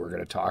not, we're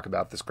going to talk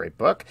about this great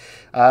book.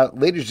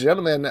 Ladies and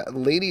gentlemen,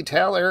 Laini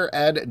Taylor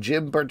and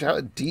Jim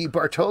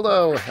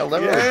Bartolo. Hello,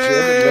 Jim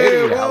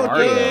and Laini. How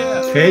are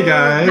you? Hey,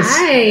 guys.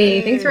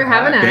 Hi. Thanks for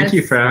having us. Thank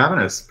you for having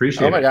us.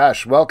 Appreciate it. Oh, my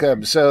gosh.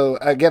 Welcome. So,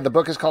 again, the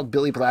book is called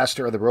Billie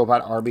Blaster and the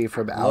Robot Army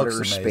from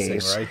Outer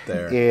Space. Right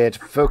there. It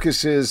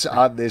focuses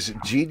on this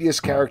genius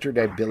character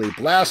named Billie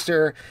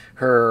Blaster,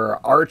 her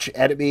arch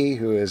enemy,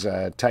 who is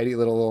a tiny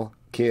little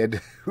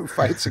kid who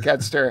fights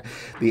against her,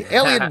 the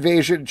alien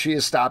invasion she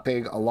is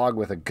stopping, along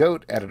with a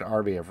goat and an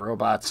army of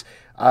robots.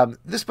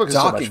 This book is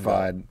so much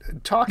fun.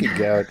 Talking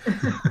goat.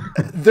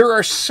 There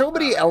are so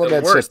many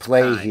elements at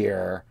play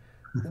here.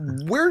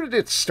 Where did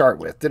it start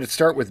with? Did it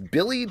start with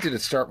Billie? Did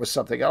it start with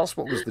something else?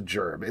 What was the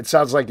germ? It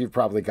sounds like you've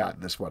probably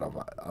gotten this one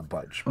a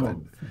bunch. But...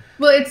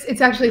 Well,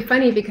 it's actually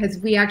funny because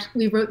we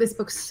wrote this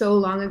book so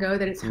long ago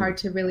that it's hard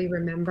to really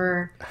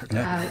remember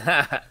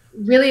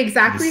really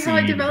exactly how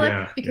it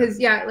developed. Because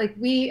like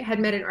we had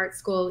met in art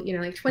school,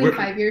 like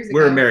 25 years ago.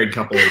 We're a married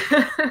couple,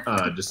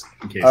 just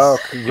in case. Oh,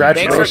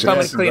 congratulations! Thanks for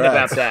coming clean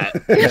about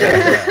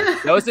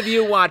that. Those of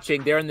you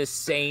watching, they're in the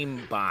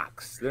same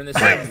box. They're in the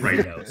same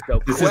window.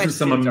 So this isn't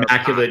some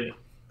immaculate,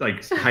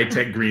 like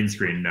high-tech green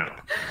screen. No.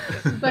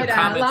 But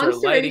long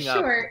story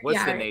short,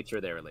 what's the nature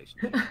of their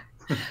relationship?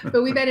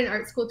 But we met in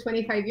art school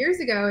 25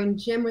 years ago, and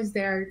Jim was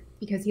there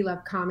because he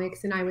loved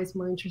comics, and I was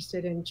more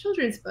interested in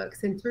children's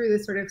books. And through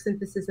this sort of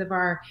synthesis of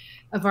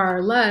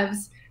our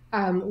loves,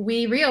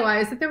 we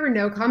realized that there were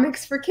no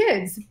comics for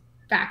kids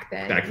back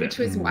then. Which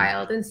was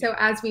wild. And so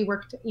as we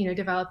worked,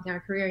 developing our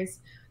careers,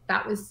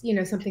 that was,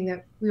 something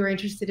that we were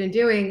interested in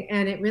doing,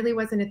 and it really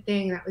wasn't a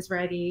thing that was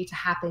ready to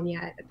happen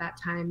yet at that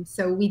time.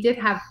 So we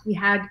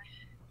had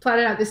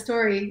plotted out this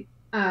story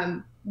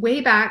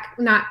way back,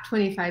 not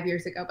 25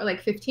 years ago, but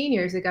like 15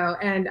 years ago,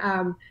 and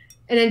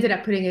ended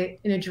up putting it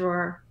in a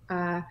drawer.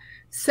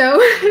 So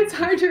it's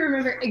hard to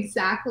remember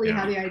exactly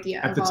how the idea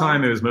evolved. At the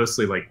time, it was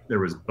mostly like there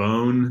was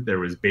Bone, there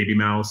was Baby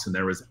Mouse, and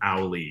there was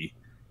Owlie.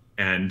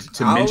 And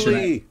to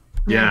mention...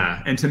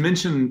 Yeah, and to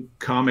mention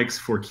comics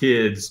for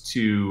kids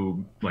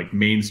to like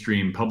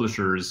mainstream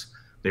publishers,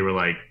 they were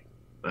like,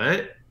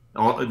 "What?"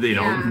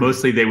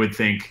 Mostly they would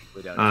think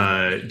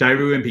Diary of a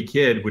Wimpy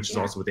Kid, which is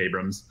also with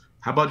Abrams.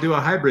 How about do a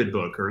hybrid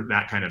book or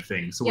that kind of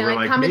thing? So we're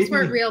like, comics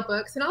weren't real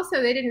books, and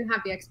also they didn't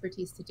have the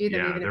expertise to do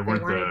them. Even there if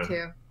weren't they wanted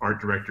to.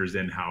 Art directors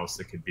in house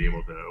that could be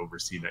able to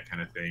oversee that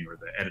kind of thing, or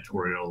the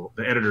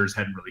editors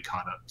hadn't really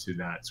caught up to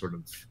that sort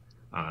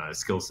of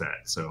skill set.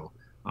 So.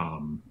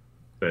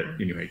 But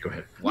anyway, go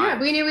ahead. Yeah,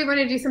 we knew we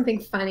wanted to do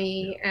something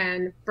funny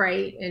and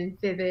bright and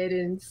vivid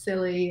and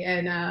silly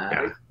and.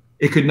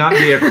 It could not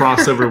be a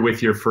crossover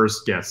with your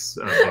first guest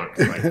book.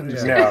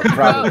 No,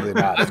 probably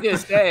not. I was going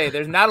to say,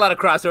 there's not a lot of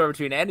crossover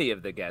between any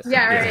of the guests.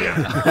 Yeah,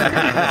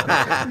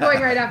 right.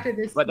 Going right after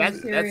this. But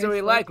that's what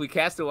we like. We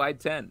cast a wide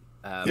tent.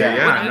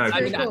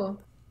 Cool.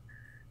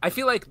 I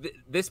feel like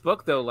this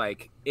book, though,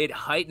 like it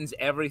heightens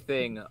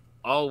everything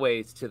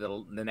always to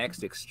the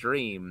next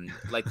extreme.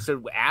 Like,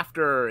 so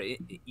after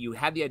you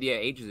had the idea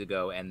ages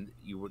ago and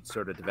you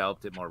sort of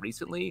developed it more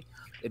recently,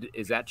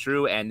 is that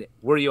true? And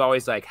were you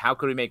always like, how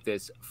could we make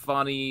this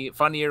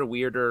funnier,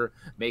 weirder,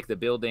 make the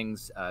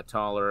buildings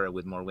taller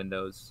with more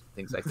windows,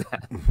 things like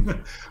that?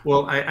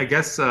 Well, I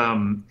guess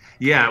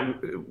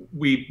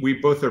we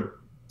both are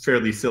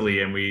fairly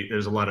silly, and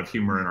there's a lot of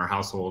humor in our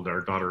household.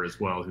 Our daughter as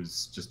well,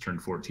 who's just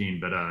turned 14.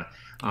 But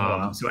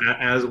so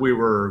as we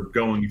were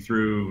going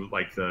through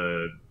like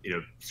the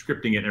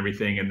scripting it and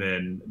everything, and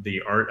then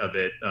the art of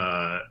it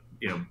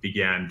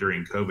began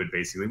during COVID.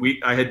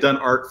 Basically, I had done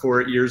art for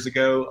it years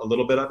ago, a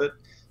little bit of it,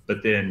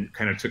 but then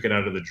kind of took it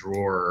out of the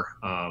drawer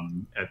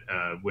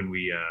when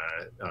we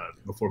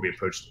before we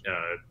approached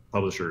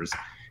publishers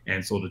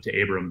and sold it to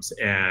Abrams,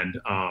 and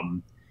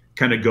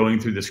kind of going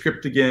through the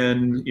script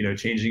again,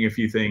 changing a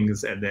few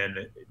things, and then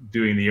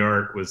doing the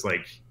art was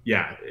like,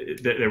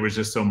 there was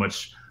just so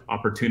much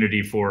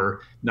opportunity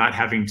for not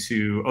having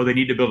to, they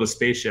need to build a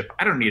spaceship.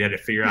 I don't need to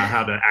figure out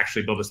how to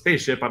actually build a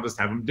spaceship. I'll just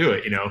have them do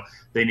it.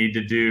 They need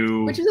to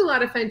do, which is a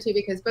lot of fun too,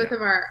 because both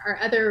of our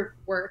other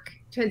work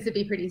tends to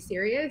be pretty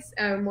serious,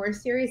 more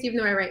serious. Even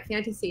though I write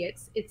fantasy,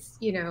 it's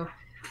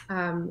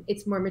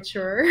more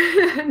mature.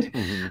 And,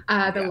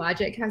 the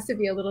logic has to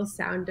be a little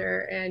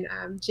sounder. And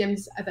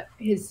Jim's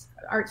his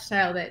art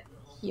style that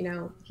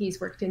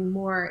he's worked in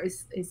more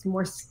is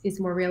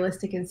more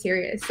realistic and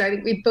serious. So I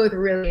think we both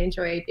really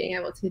enjoy being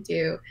able to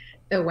do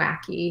the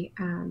wacky.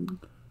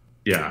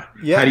 Yeah.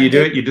 How do you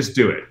do it? You just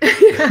do it.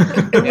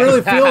 It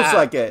really feels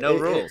like it. No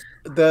rules.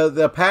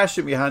 The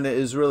passion behind it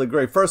is really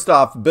great. First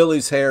off,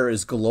 Billie's hair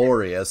is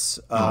glorious.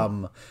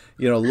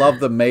 Love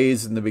the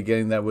maze in the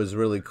beginning. That was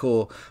really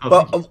cool.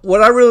 But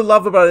what I really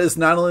love about it is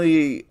not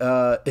only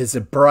is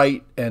it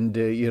bright and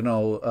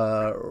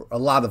a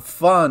lot of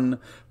fun,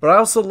 but I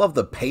also love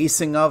the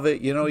pacing of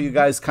it. You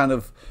guys kind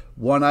of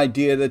one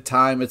idea at a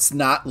time. It's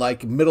not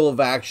like middle of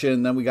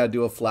action, then we got to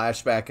do a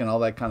flashback and all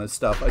that kind of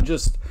stuff.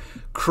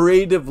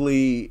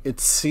 Creatively, it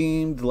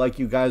seemed like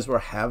you guys were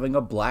having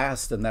a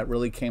blast, and that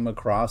really came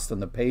across in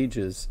the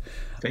pages.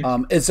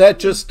 Is that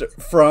just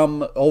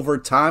from over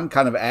time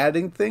kind of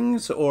adding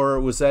things, or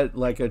was that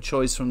like a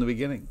choice from the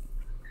beginning?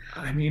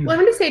 I mean, well,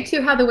 I'm going to say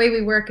too, how the way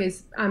we work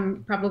is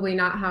probably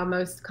not how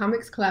most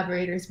comics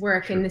collaborators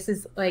work. And this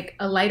is like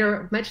a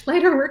much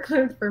lighter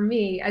workload for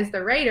me as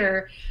the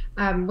writer.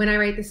 When I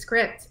write the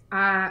script,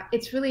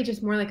 it's really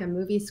just more like a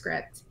movie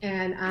script.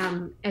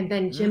 And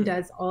then Jim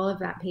does all of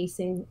that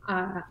pacing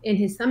in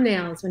his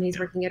thumbnails when he's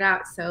working it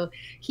out. So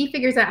he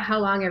figures out how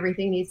long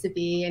everything needs to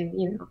be.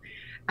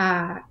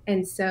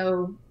 And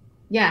so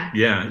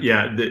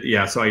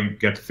so I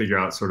got to figure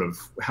out sort of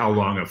how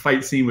long a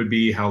fight scene would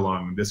be, how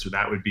long this or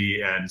that would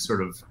be, and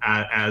sort of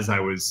as I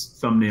was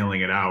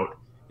thumbnailing it out,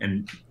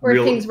 and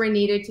things were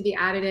needed to be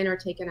added in or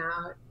taken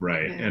out.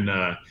 Right, and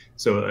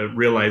so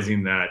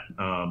realizing that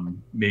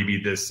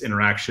maybe this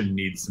interaction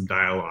needs some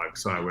dialogue,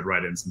 so I would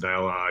write in some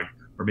dialogue,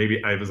 or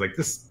maybe I was like,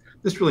 this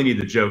really needs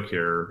a joke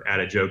here, add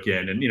a joke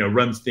in, and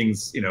runs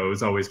things. It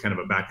was always kind of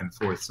a back and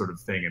forth sort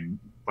of thing, and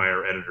by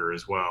our editor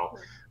as well.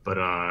 But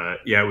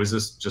it was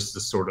just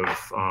this sort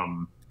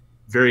of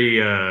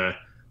very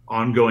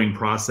ongoing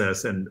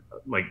process, and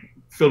like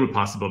filled with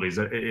possibilities.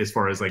 As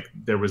far as like,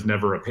 there was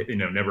never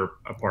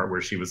a part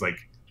where she was like,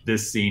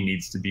 this scene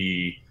needs to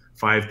be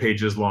 5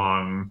 pages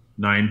long,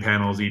 9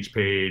 panels each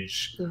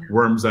page,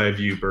 worm's eye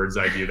view, bird's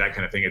eye view, that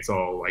kind of thing. It's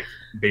all like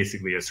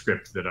basically a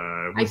script that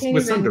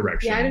with some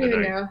direction. Yeah, I don't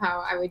even know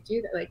how I would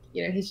do that. Like,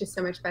 he's just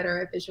so much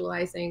better at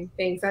visualizing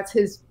things. That's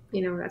his.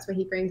 That's what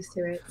he brings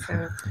to it.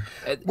 So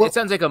it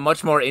sounds like a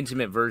much more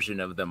intimate version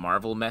of the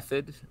Marvel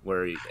method,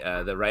 where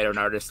the writer and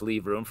artist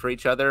leave room for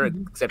each other,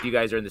 except you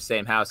guys are in the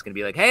same house, going to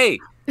be like, hey,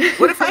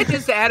 what if I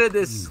just added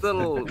this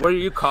little, were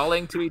you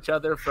calling to each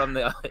other from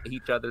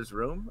each other's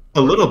room?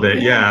 A little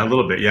bit. Yeah.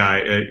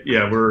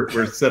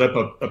 We're set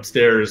up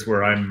upstairs,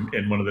 where I'm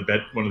in one of the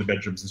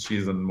bedrooms, and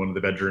she's in one of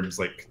the bedrooms,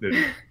 like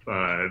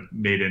that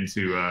made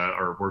into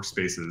our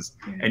workspaces.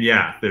 And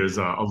there's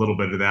a little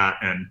bit of that.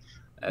 And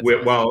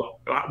while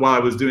I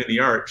was doing the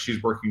art,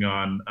 she's working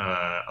on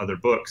other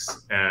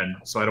books, and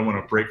so I don't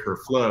want to break her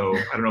flow.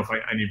 I don't know if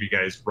any of you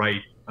guys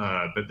write,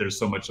 but there's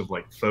so much of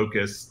like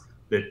focus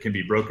that can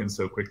be broken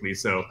so quickly.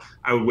 So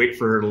I would wait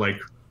for her to like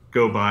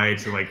go by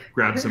to like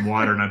grab some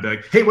water, and I'd be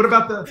like, "Hey, what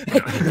about the?"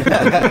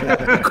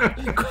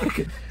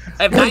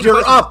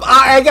 You're up.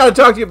 I got to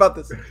talk to you about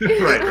this.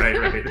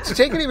 Right. To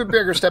take an even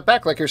bigger step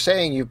back, like you're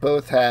saying, you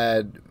both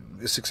had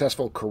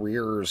successful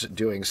careers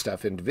doing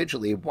stuff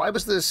individually. Why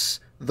was this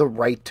the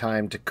right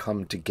time to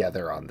come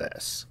together on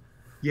this?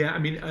 Yeah, I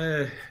mean,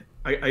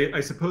 I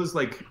suppose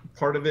like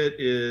part of it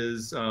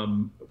is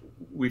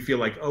we feel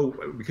like,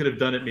 we could have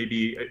done it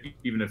maybe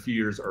even a few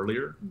years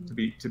earlier, to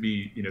be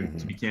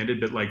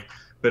candid,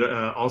 but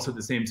also at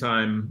the same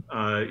time,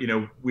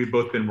 we've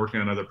both been working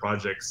on other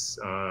projects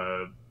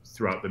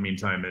throughout the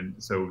meantime, and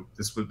so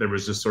there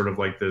was just sort of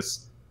like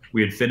this.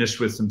 We had finished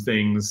with some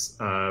things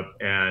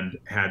and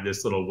had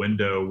this little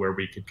window where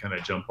we could kind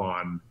of jump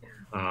on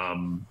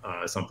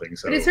something.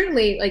 So, but it's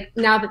certainly like,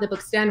 now that the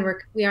book's done,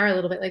 we are a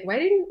little bit like, why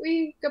didn't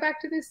we go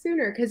back to this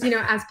sooner? Because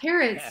as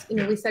parents,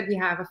 we said we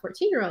have a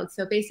 14-year-old,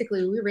 so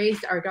basically we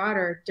raised our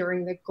daughter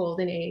during the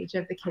golden age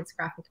of the kids'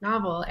 graphic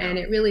novel, and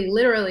it really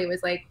literally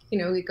was like,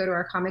 we go to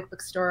our comic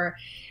book store,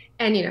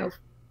 and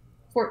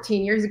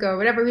 14 years ago or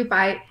whatever, we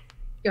buy,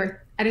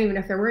 or I don't even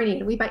know if there were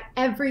any, we buy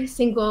every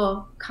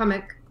single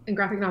comic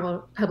graphic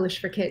novel published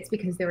for kids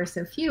because there were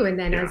so few. And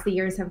then as the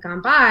years have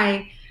gone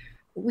by,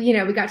 we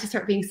got to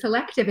start being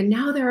selective, and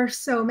now there are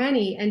so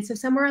many. And so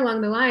somewhere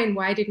along the line,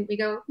 why didn't we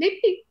go,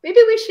 maybe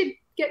we should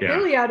get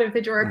Billie out of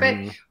the drawer? But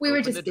we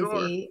were just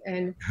busy,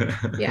 and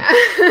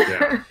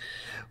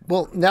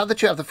Well, now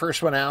that you have the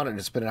first one out and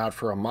it's been out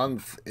for a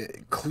month,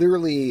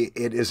 clearly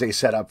it is a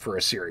setup for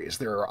a series.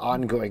 There are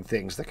ongoing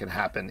things that can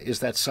happen. Is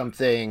that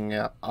something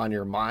on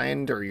your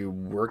mind? Are you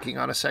working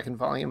on a second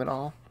volume at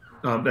all?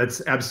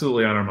 That's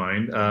absolutely on our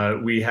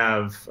mind. We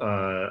have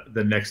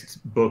the next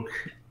book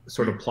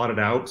sort of plotted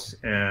out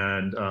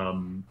and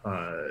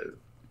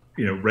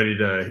ready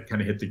to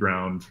kind of hit the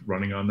ground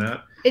running on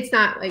that. It's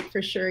not like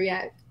for sure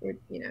yet. We're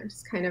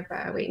just kind of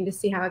waiting to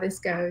see how this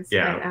goes.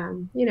 Yeah.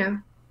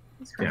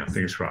 But,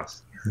 fingers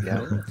crossed.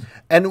 Yeah.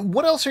 And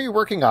what else are you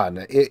working on,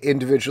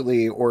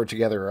 individually or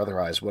together or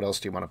otherwise? What else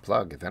do you want to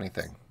plug, if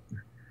anything?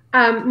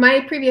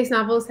 My previous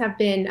novels have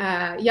been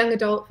young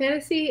adult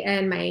fantasy,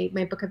 and my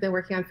book I've been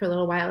working on for a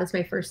little while is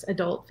my first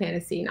adult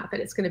fantasy. Not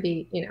that it's going to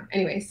be,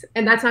 anyways,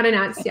 and that's not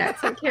announced yet,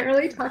 so I can't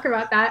really talk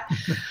about that.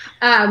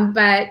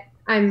 But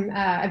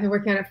I've been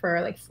working on it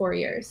for like 4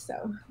 years,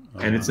 so.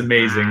 And it's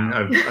amazing.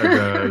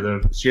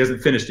 She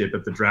hasn't finished it,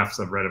 but the drafts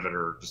I've read of it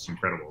are just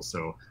incredible.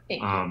 So,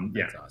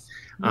 That's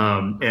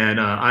awesome.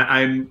 And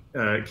I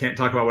can't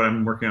talk about what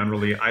I'm working on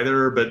really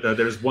either. But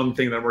there's one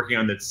thing that I'm working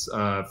on that's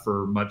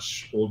for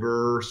much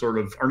older, sort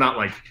of, or not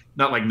like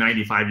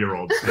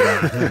 95-year-olds.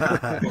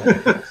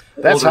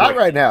 That's hot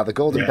right now. The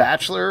Golden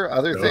Bachelor,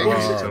 other things.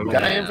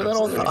 Got in for that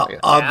old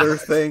other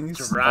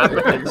things.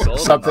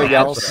 Something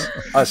else.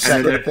 A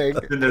second thing.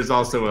 Then there's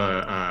also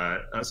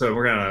so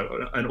we're gonna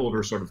an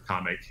older sort of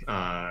comic,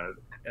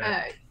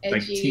 like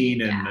Edgy,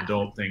 teen and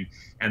adult thing,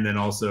 and then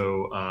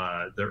also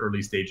the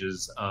early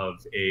stages of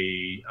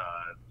a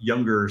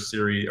younger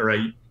series or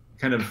a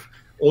kind of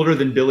older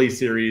than Billie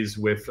series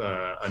with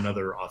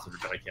another author,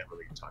 but I can't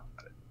really talk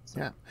about it. So.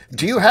 Yeah.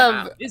 Do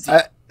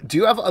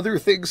you have other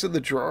things in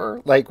the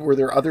drawer? Like, were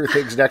there other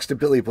things next to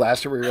Billie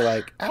Blaster where you're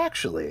like,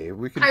 actually,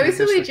 we could? I was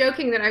really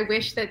joking that I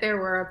wish that there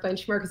were a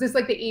bunch more, because it's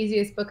like the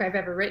easiest book I've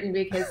ever written,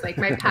 because like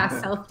my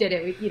past self did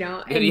it,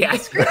 and the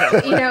script,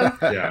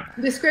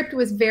 the script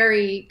was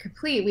very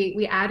complete.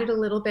 We added a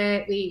little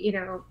bit,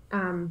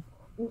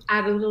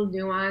 added a little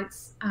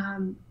nuance,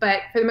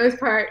 but for the most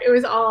part, it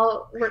was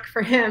all work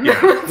for him.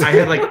 Yeah. I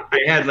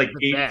had like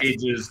 8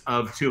 pages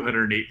of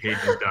 208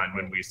 pages done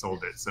when we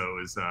sold it, so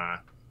it was.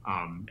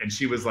 And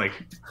she was like,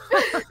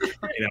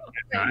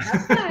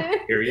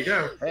 here you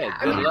go. Hey,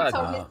 good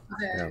luck.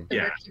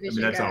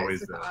 That's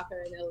always the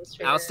author and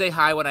illustrator. I'll say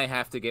hi when I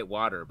have to get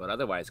water, but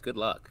otherwise, good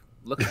luck.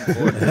 Looking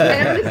forward to it.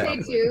 And I'm going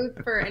to say, too,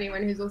 for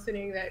anyone who's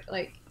listening, that,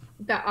 like,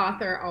 the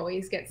author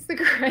always gets the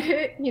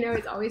credit.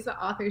 It's always the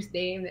author's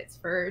name that's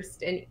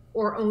first,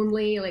 or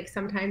only. Like,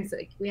 sometimes,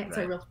 like, we had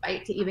a real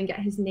fight to even get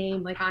his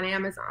name, like, on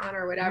Amazon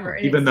or whatever.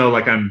 Even though,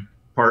 like,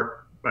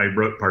 I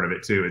wrote part of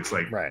it too. It's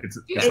like it's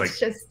like,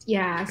 just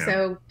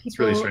so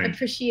people really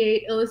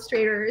appreciate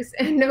illustrators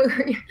and know.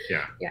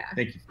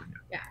 Thank you.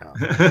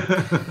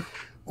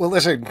 Well,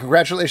 listen,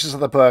 congratulations on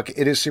the book.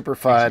 It is super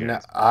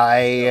fun.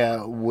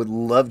 I would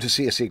love to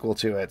see a sequel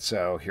to it.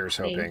 So here's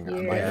hoping.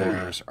 My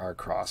fingers are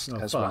crossed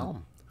as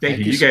well. Thank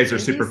you. You guys are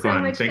super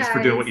fun. Much, Thanks guys.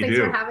 for doing what you do.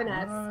 Thanks for having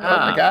us.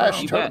 Oh my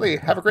gosh, totally.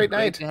 Have a great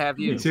night. Great to have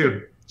you. You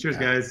too. Cheers,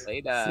 guys.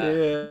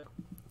 Later.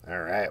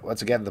 All right.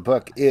 Once again, the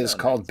book is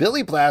called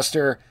Billie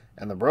Blaster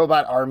and the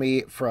Robot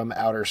Army from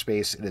Outer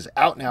Space. It is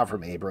out now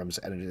from Abrams,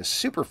 and it is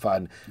super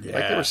fun. Yeah.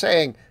 Like they were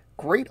saying,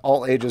 great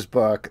all-ages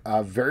book,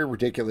 very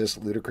ridiculous,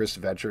 ludicrous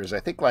adventures.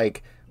 I think,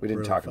 like, we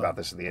didn't talk about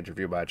this in the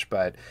interview much,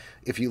 but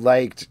if you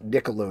liked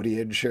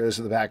Nickelodeon shows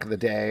in the back of the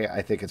day,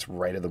 I think it's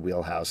right in the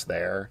wheelhouse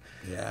there.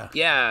 Yeah.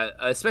 Yeah,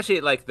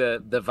 especially, like,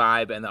 the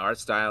vibe and the art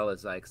style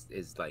is like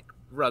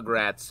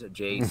Rugrats,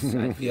 Jace.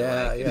 I feel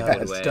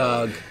It's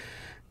Doug.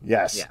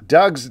 Yes, Yeah.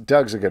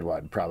 Doug's a good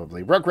one,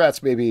 probably.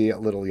 Rugrats maybe a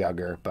little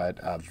younger, but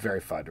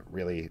very fun.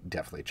 Really,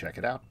 definitely check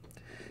it out.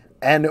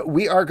 And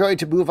we are going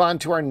to move on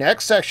to our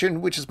next section,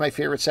 which is my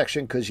favorite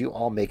section because you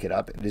all make it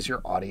up. It is your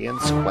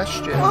audience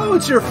question. Oh,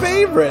 it's your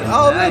favorite.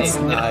 Oh, that's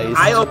nice.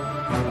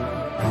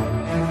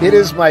 It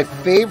is my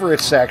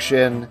favorite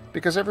section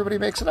because everybody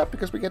makes it up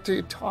because we get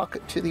to talk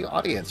to the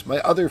audience. My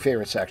other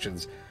favorite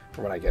sections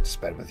are when I get to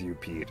spend with you,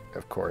 Pete,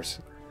 of course.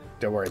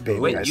 Don't worry, baby.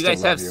 Wait, you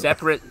guys have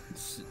separate...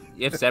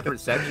 You have separate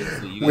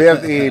sections? We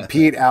have the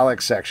Pete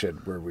Alex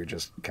section where we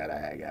just kind of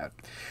hang out.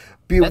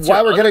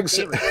 While we're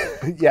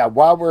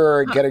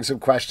getting some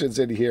questions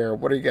in here,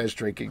 what are you guys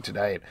drinking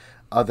tonight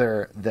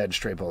other than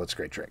Stray Bullet's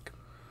Great Drink?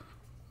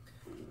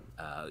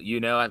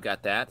 I've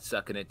got that,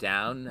 sucking it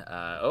down.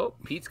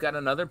 Pete's got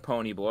another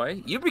Pony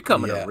Boy. You're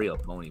becoming a real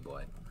Pony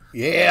Boy.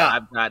 Yeah.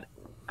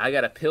 I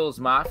got a Pills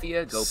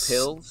Mafia. Go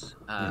Pills.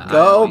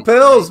 Go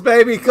Pills,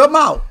 baby. Come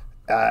out.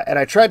 And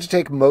I tried to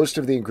take most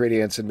of the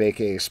ingredients and make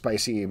a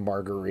spicy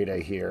margarita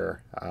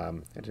here. I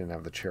didn't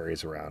have the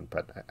cherries around,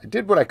 but I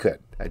did what I could.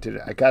 I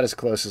got as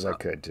close as I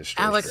could to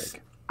straight Alex,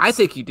 drink. I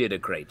think you did a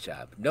great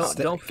job. No,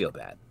 don't feel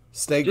bad.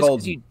 Stay Just golden.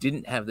 because you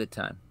didn't have the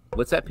time.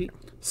 What's that, Pete?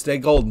 Stay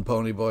golden,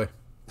 Pony Boy.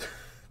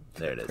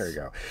 There it is. There you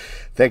go.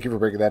 Thank you for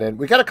bringing that in.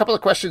 We got a couple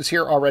of questions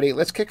here already.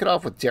 Let's kick it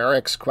off with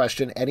Derek's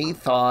question. Any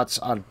thoughts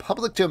on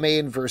public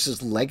domain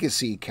versus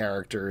legacy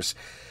characters?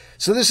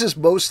 So this is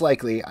most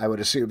likely, I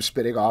would assume,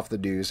 spinning off the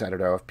news. I don't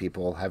know if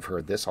people have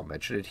heard this. I'll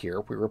mention it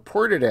here. We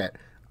reported it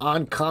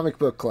on Comic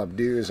Book Club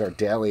News, our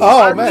daily.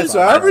 Oh, man, so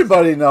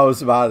everybody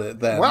knows about it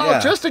then. Well,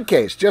 just in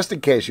case you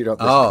don't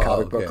listen to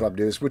Comic Book Club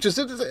News, which is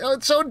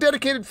its own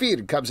dedicated feed.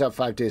 It comes out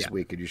 5 days a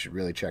week, and you should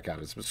really check out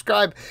and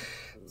subscribe.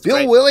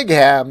 Bill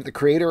Willingham, the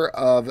creator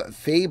of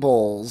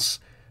Fables,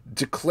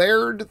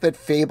 declared that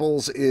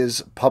Fables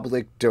is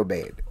public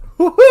domain.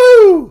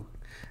 Woohoo!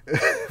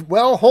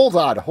 Well, hold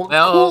on.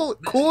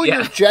 Cool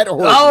your jet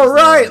horses. All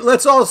right,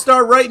 let's all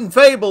start writing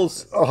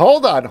fables.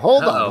 Hold on.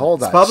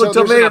 It's public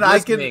domain.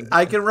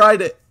 I can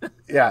write it.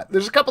 Yeah,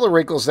 there's a couple of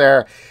wrinkles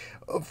there.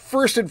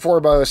 First and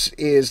foremost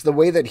is the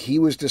way that he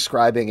was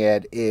describing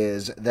it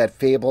is that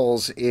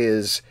Fables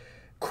is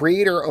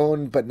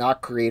creator-owned but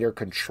not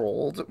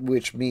creator-controlled,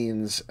 which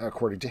means,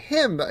 according to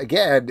him,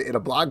 again, in a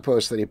blog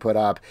post that he put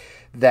up,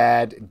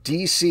 that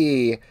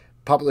DC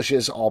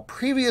publishes all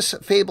previous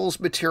Fables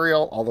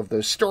material, all of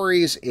those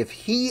stories. If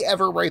he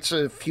ever writes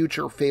a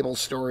future Fables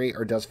story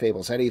or does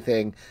Fables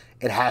anything,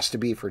 it has to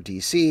be for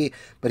DC.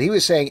 But he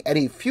was saying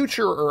any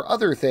future or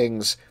other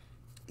things,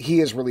 he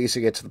is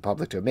releasing it to the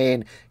public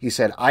domain. He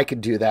said, I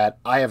can do that.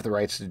 I have the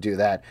rights to do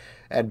that.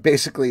 And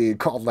basically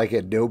called like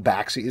a no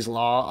backsies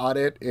law on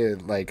it.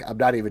 Like, I'm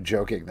not even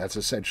joking. That's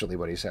essentially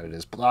what he said in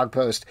his blog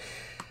post.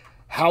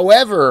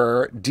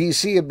 However,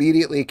 DC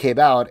immediately came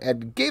out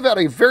and gave out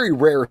a very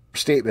rare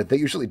statement. They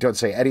usually don't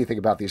say anything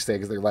about these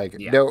things. They're like,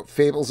 no,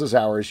 Fables is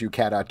ours. You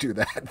cannot do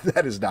that.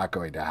 That is not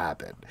going to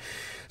happen.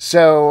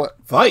 So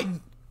Fight.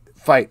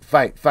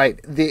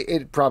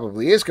 It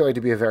probably is going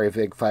to be a very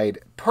big fight.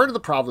 Part of the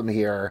problem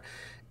here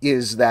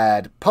is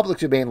that public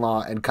domain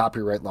law and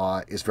copyright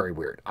law is very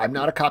weird. I'm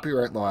not a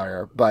copyright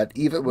lawyer, but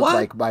even with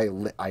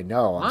I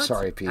know, I'm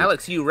sorry, Pete.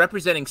 Alex, you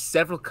representing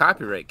several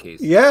copyright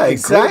cases. Yeah,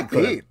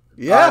 exactly. Pete.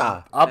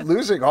 Yeah. I'm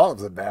losing all of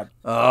them, man.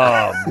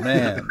 Oh,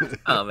 man.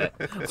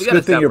 It's a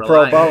good thing you're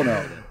pro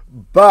bono.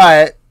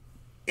 But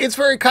it's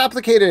very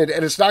complicated,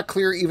 and it's not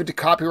clear even to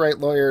copyright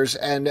lawyers.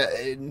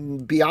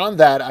 And beyond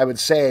that, I would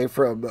say,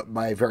 from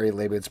my very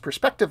layman's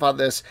perspective on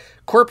this,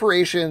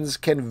 corporations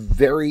can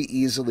very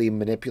easily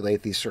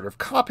manipulate these sort of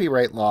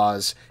copyright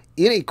laws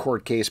in a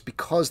court case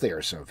because they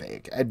are so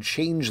vague, and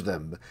change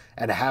them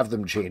and have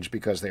them changed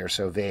because they are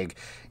so vague.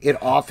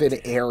 It often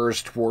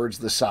errs towards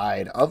the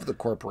side of the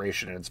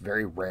corporation, and it's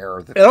very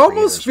rare that it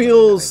almost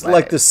feels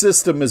like the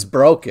system is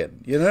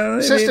broken. You know what I mean?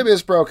 The system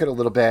is broken a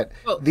little bit.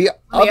 Well, the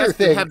other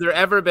thing, have there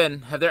ever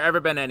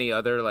been any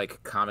other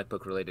like comic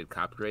book related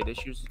copyright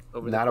issues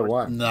over not the a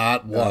one.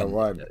 Not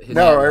one.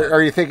 No,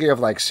 are you thinking of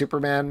like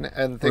Superman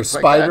and things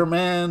like that?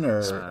 Spider-Man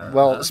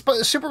or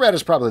Superman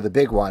is probably the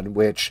big one,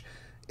 which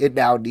it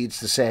now needs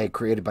to say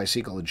created by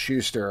Siegel and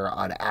Schuster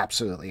on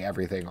absolutely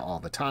everything all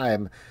the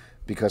time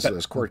because of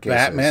those court cases.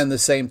 Batman, the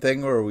same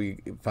thing, where we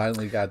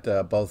finally got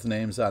both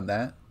names on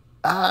that?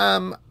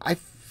 I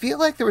feel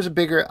like there was a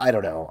bigger, I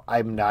don't know,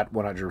 I'm not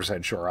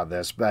 100% sure on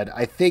this, but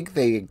I think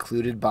they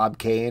included Bob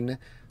Kane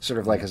sort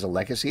of like as a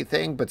legacy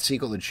thing, but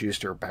Siegel and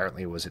Schuster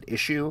apparently was an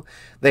issue.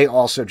 They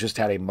also just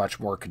had a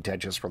much more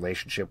contentious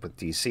relationship with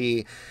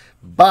DC.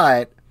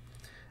 But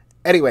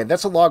anyway,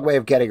 that's a long way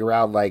of getting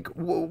around, like,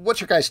 what's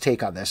your guys'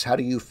 take on this? How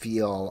do you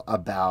feel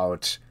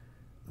about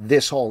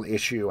this whole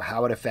issue,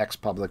 how it affects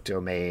public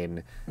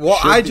domain? Well,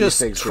 I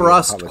just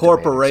trust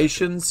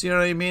corporations, you know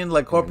what I mean?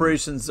 Like,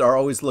 corporations are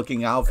always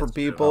looking out for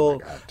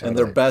people and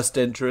their best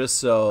interests.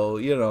 So,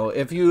 you know,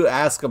 if you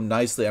ask them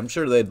nicely, I'm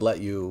sure they'd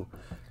let you,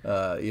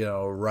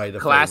 write a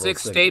classic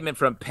statement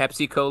from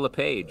Pepsi Cola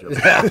Page.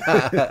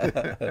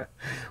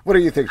 What do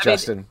you think,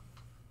 Justin?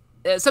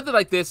 Something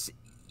like this,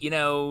 you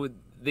know,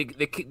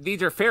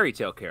 these are fairy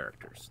tale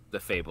characters. The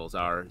Fables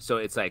are, so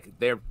it's like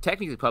they're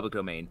technically public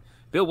domain.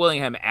 Bill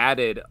Willingham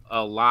added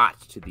a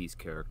lot to these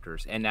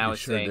characters, and now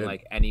it's saying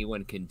like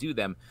anyone can do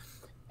them.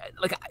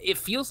 Like, it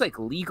feels like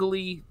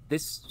legally,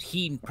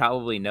 he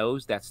probably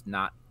knows that's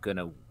not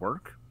gonna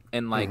work,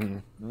 and like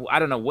I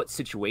don't know what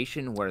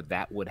situation where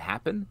that would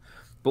happen.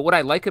 But what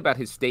I like about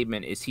his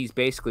statement is he's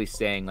basically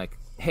saying like,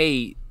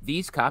 hey,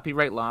 these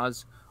copyright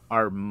laws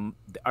are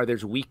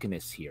there's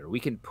weakness here. We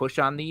can push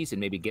on these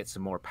and maybe get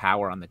some more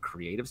power on the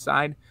creative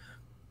side,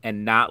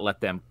 and not let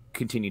them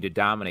continue to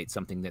dominate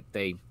something that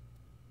they've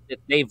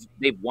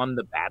won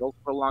the battle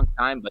for a long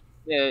time. But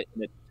in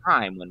a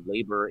time when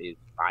labor is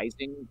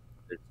rising,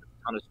 there's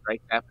a ton of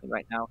strikes happening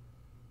right now.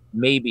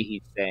 Maybe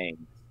he's saying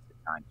this is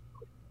the time to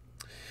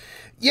push.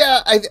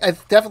 Yeah, I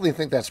definitely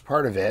think that's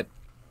part of it.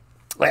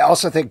 I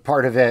also think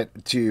part of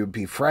it, to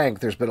be frank,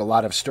 there's been a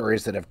lot of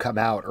stories that have come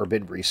out or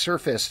been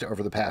resurfaced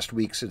over the past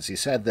week since he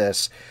said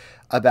this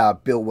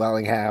about Bill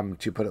Willingham,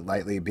 to put it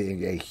lightly,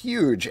 being a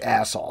huge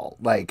asshole,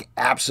 like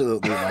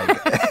absolutely like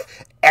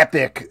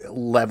epic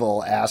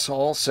level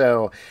asshole.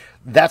 So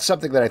that's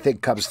something that I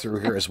think comes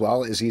through here as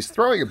well, is he's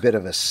throwing a bit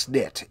of a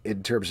snit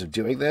in terms of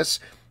doing this.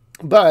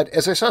 But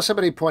as I saw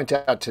somebody point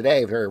out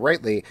today, very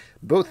rightly,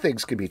 both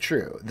things can be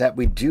true. That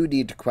we do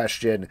need to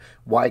question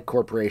why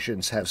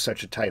corporations have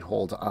such a tight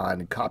hold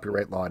on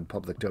copyright law and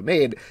public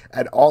domain,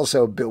 and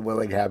also Bill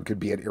Willingham could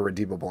be an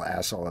irredeemable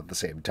asshole at the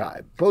same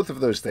time. Both of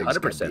those things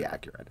 100%. Can be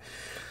accurate.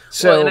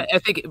 So well, I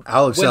think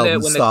Alex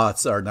Eldon's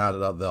thoughts are not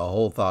the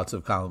whole thoughts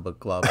of Comic Book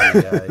Club. Pete,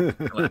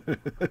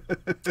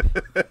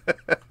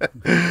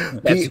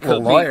 the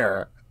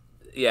lawyer.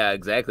 Yeah,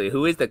 exactly.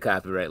 Who is the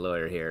copyright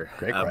lawyer here?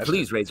 Great question.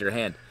 Please raise your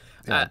hand.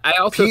 Yeah. I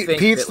also think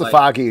Pete's the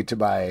Foggy to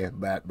my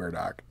Matt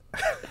Murdock.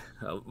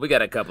 We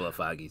got a couple of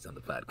Foggies on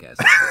the podcast.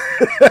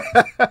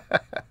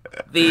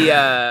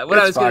 What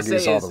I was going to say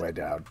is all the way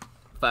down.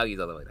 Foggies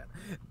all the way down.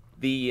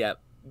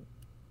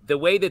 The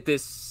way that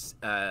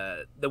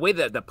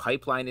the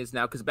pipeline is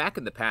now, because back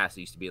in the past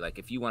it used to be like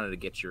if you wanted to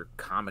get your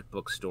comic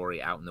book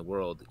story out in the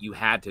world, you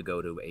had to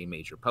go to a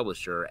major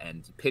publisher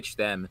and pitch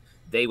them.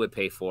 They would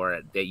pay for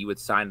it. You would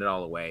sign it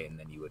all away, and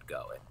then you would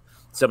go. And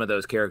some of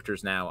those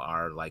characters now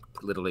are like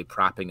literally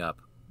propping up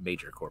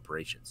major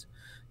corporations.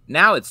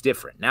 Now it's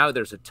different. Now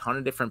there's a ton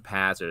of different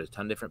paths. There's a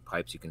ton of different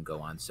pipes you can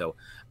go on. So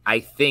I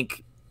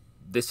think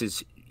this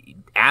is,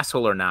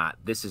 asshole or not,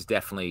 this is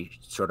definitely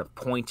sort of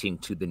pointing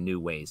to the new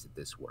ways that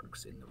this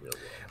works in the real world.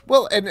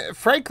 Well, and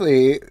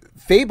frankly,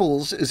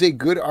 Fables is a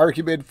good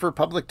argument for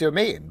public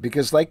domain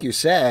because, like you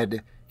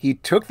said, he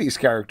took these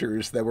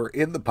characters that were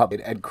in the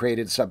public and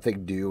created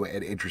something new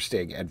and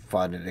interesting and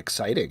fun and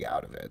exciting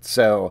out of it.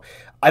 So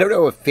I don't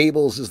know if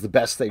Fables is the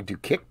best thing to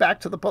kick back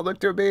to the public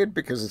domain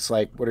because it's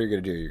like, what are you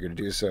going to do? You're going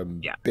to do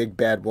some big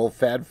bad wolf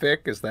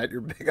fanfic? Is that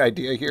your big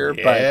idea here?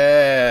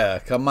 Yeah,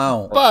 come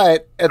on.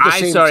 But at the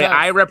same time,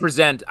 I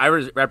represent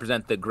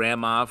the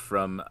grandma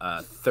from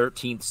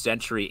 13th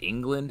century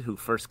England who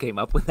first came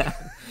up with that,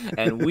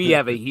 and we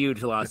have a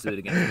huge lawsuit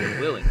against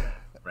Bill Willingham.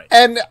 Right.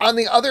 And on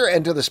the other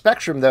end of the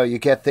spectrum, though, you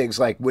get things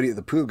like Winnie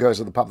the Pooh goes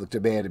in the public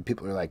domain, and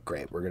people are like,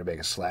 great, we're going to make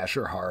a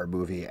slasher horror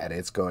movie, and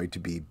it's going to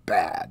be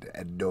bad,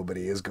 and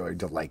nobody is going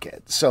to like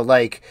it. So,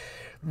 like,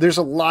 there's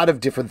a lot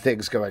of different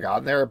things going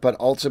on there, but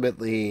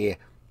ultimately,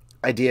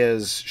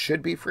 ideas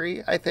should be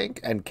free, I think,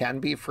 and can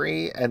be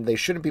free, and they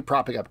shouldn't be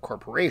propping up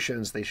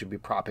corporations. They should be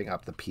propping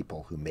up the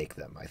people who make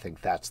them. I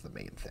think that's the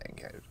main thing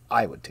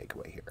I would take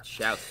away here.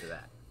 Shouts to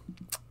that.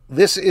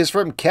 This is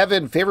from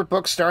Kevin. Favorite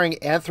book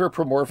starring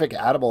anthropomorphic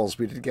animals.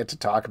 We didn't get to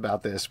talk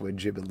about this when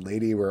Jim and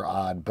Laini were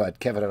on, but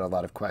Kevin had a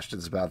lot of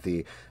questions about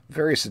the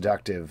very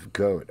seductive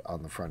goat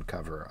on the front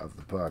cover of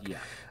the book. Yeah.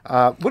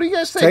 What do you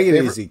guys think? Take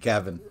it easy,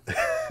 Kevin.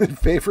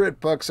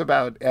 Favorite books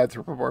about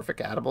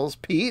anthropomorphic animals?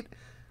 Pete?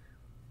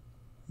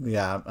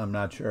 Yeah, I'm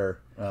not sure.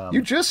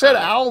 You just said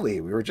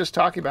Owly. We were just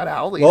talking about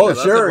Owly. Oh,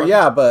 sure,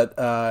 yeah, but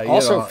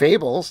also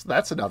Fables.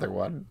 That's another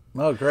one.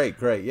 Oh, great.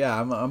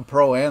 Yeah, I'm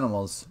pro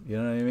animals. You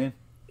know what I mean?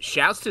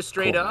 Shouts to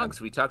Stray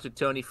Dogs. We talked to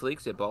Tony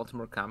Fleeks at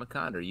Baltimore Comic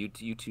Con, or you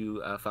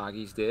two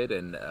Foggies did,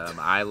 and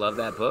I love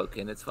that book,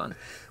 and it's fun.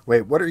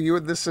 Wait, what are you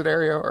in this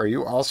scenario? Are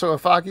you also a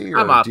Foggy?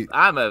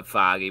 I'm a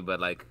Foggy, but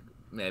like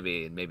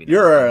maybe not.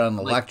 You're an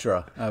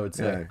Electra, I would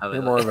say. Yeah,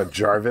 you're more of a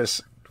Jarvis.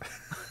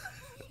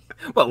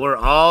 Well, we're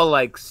all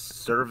like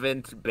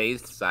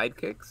servant-based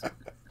sidekicks.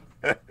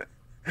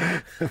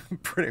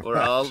 Pretty we're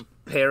much. all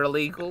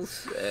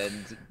paralegals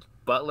and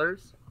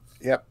butlers.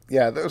 Yep.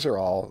 Yeah, those are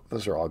all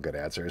good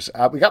answers.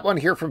 We got one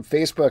here from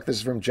Facebook. This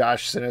is from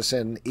Josh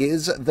Sinison.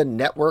 Is the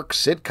network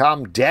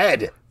sitcom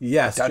dead?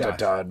 Yes, dun, Josh.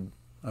 dun, dun.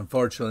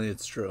 Unfortunately,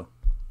 it's true.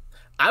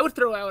 I would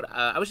throw out.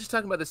 I was just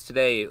talking about this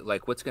today.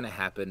 Like, what's going to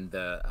happen?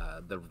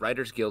 The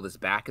Writers Guild is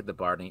back at the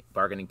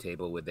bargaining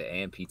table with the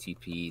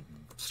AMPTP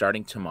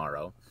starting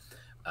tomorrow.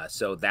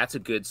 So that's a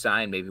good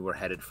sign. Maybe we're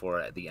headed for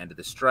at the end of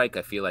the strike.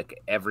 I feel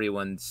like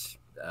everyone's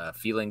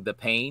feeling the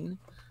pain.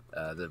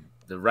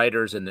 The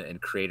writers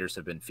and creators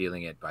have been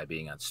feeling it by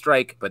being on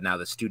strike, but now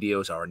the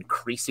studios are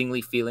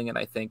increasingly feeling it,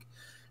 I think.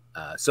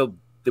 So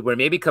we're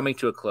maybe coming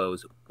to a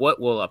close. What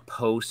will a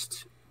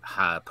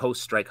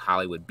post-strike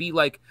Hollywood be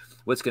like?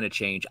 What's going to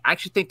change? I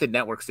actually think the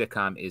network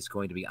sitcom is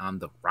going to be on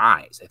the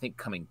rise. I think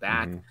coming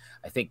back,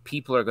 I think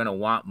people are going to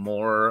want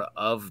more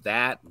of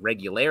that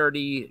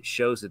regularity,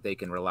 shows that they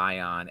can rely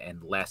on,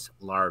 and less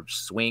large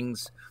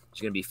swings. There's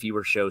going to be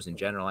fewer shows in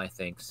general, I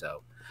think.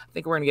 So I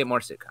think we're going to get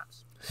more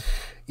sitcoms.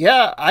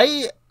 Yeah,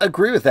 I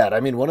agree with that. I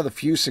mean, one of the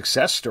few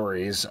success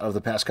stories of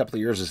the past couple of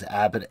years is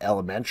Abbott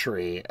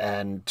Elementary.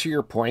 And to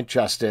your point,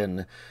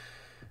 Justin,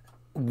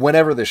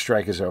 whenever this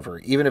strike is over,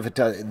 even if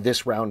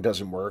this round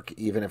doesn't work,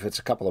 even if it's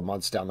a couple of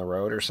months down the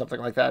road or something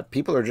like that,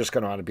 people are just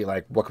going to want to be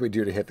like, what can we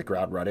do to hit the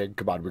ground running?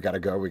 Come on, we got to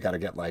go. We got to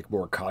get like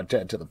more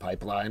content to the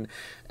pipeline.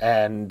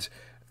 And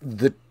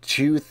the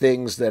two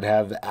things that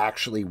have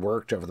actually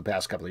worked over the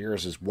past couple of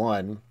years is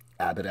one,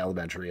 Abbott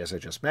Elementary, as I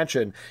just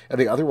mentioned, and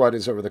the other one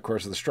is over the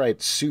course of the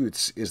strike.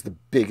 Suits is the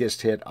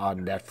biggest hit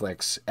on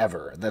Netflix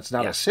ever. That's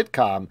not a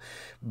sitcom,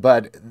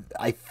 but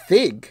I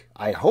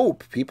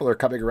hope people are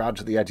coming around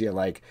to the idea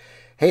like,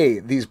 hey,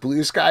 these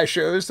Blue Sky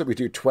shows that we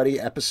do 20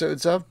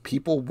 episodes of,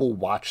 people will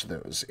watch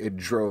those in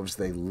droves.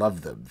 They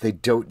love them. They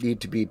don't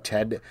need to be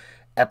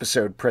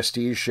 10-episode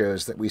prestige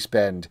shows that we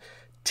spend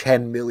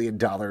 $10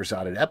 million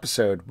on an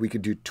episode. We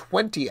could do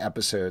 20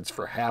 episodes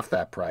for half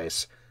that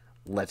price.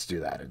 Let's do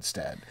that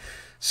instead.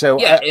 So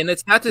yeah, and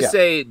it's not to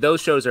say those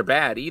shows are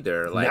bad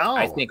either. Like, no.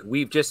 I think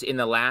we've just in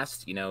the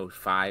last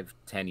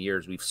 5-10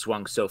 years we've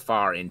swung so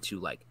far into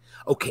like,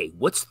 okay,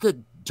 what's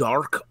the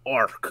dark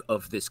arc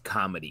of this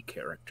comedy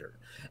character?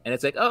 And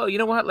it's like, oh, you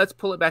know what? Let's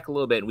pull it back a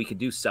little bit, and we can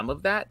do some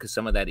of that because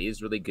some of that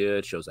is really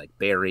good. Shows like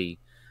Barry,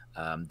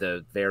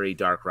 the very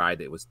dark ride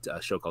that was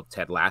a show called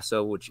Ted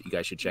Lasso, which you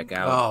guys should check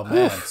out. Oh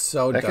man, it's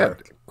so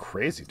dark,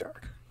 crazy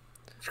dark.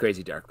 It's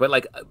crazy dark,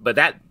 but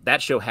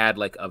that show had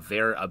like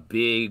a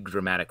big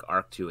dramatic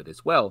arc to it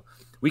as well.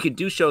 We can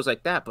do shows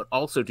like that, but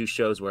also do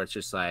shows where it's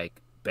just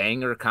like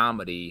banger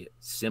comedy,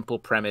 simple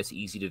premise,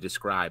 easy to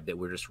describe that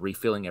we're just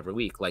refilling every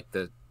week. Like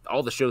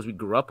all the shows we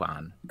grew up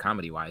on,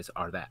 comedy wise,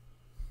 are that.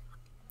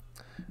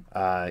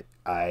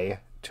 I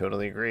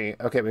totally agree.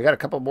 Okay, we got a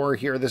couple more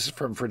here. This is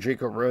from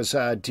Federico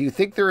Rosa. Do you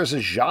think there is a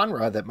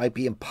genre that might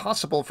be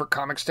impossible for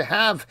comics to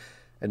have,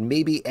 and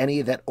maybe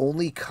any that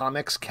only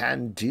comics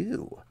can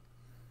do?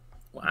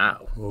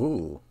 Wow.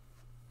 Ooh.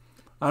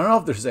 I don't know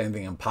if there's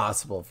anything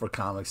impossible for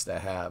comics to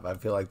have. I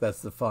feel like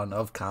that's the fun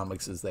of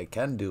comics is they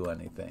can do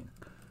anything.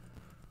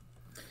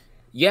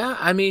 Yeah,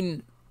 I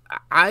mean,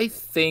 I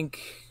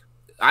think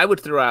I would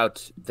throw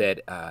out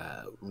that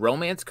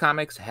romance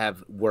comics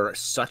were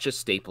such a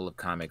staple of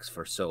comics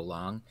for so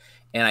long,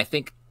 and I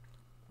think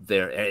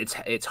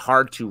it's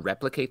hard to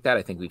replicate that.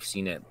 I think we've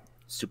seen it.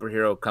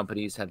 Superhero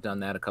companies have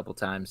done that a couple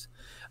times.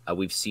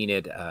 We've seen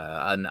it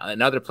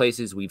in other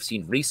places. We've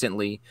seen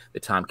recently the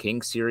Tom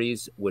King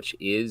series, which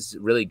is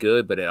really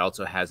good, but it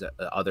also has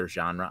other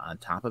genre on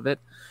top of it.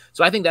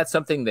 So I think that's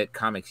something that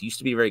comics used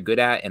to be very good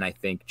at, and I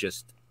think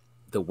just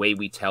the way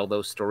we tell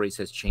those stories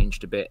has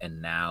changed a bit,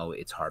 and now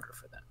it's harder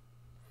for them.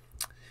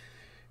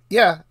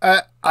 Yeah,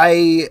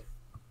 I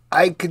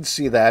can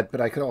see that,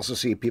 but I can also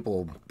see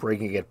people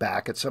bringing it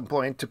back at some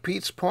point. To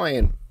Pete's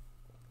point,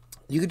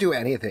 you can do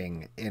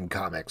anything in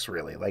comics,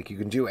 really. Like, you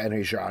can do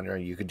any genre.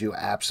 You can do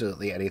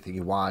absolutely anything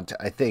you want.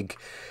 I think,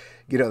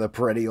 the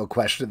perennial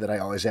question that I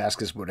always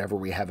ask is whenever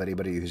we have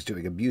anybody who's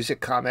doing a music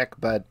comic,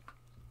 but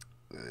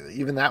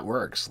even that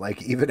works.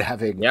 Like, even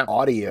having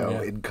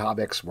audio in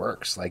comics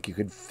works. Like, you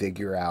could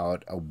figure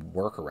out a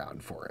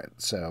workaround for it.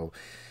 So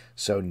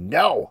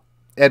no.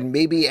 And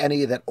maybe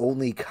any that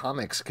only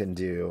comics can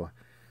do.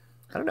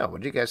 I don't know. What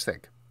do you guys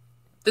think?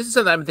 This is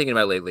something I've been thinking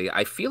about lately.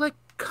 I feel like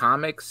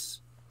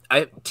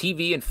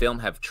TV and film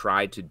have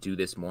tried to do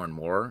this more and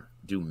more,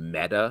 do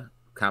meta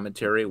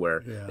commentary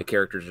where the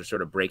characters are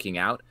sort of breaking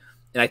out.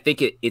 And I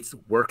think it's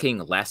working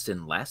less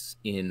and less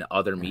in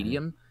other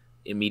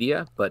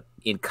media. But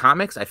in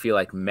comics, I feel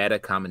like meta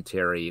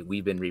commentary,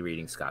 we've been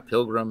rereading Scott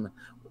Pilgrim,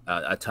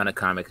 a ton of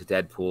comics,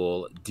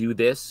 Deadpool, do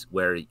this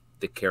where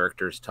the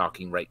character's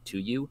talking right to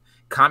you.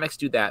 Comics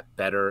do that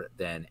better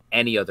than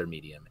any other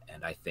medium,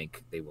 and I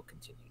think they will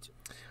continue to.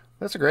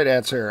 That's a great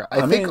answer.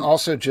 I think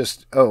also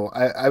just,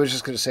 I was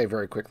just going to say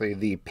very quickly,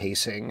 the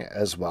pacing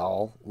as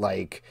well.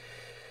 Like,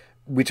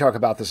 we talk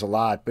about this a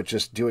lot, but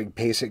just doing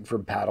pacing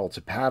from panel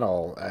to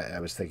panel,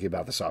 I was thinking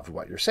about this off of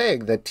what you're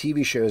saying, that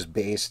TV shows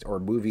based or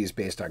movies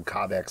based on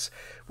comics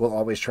will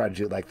always try to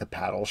do like the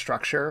panel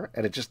structure,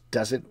 and it just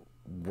doesn't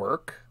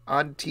work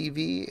on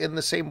TV in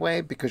the same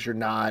way because you're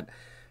not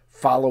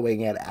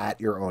following it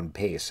at your own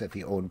pace, at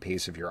the own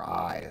pace of your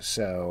eye.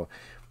 So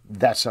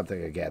that's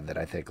something, again, that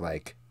I think,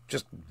 like,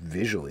 just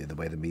visually, the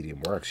way the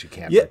medium works, you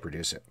can't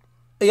reproduce it.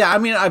 Yeah, I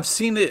mean, I've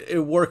seen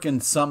it work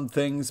in some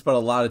things, but a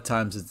lot of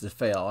times it's a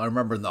fail. I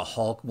remember in the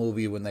Hulk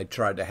movie when they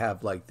tried to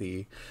have, like,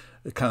 the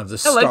kind of the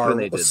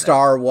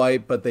star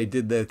wipe, but they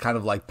did the kind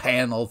of, like,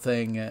 panel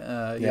thing.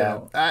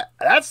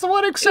 That's the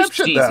one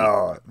exception,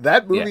 though.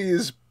 That movie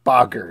is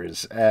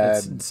bonkers. And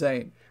it's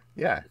insane.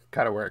 Yeah,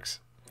 kind of works.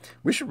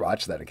 We should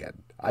watch that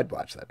again. I'd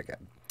watch that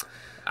again.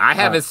 I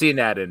haven't seen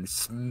that in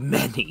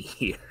many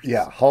years.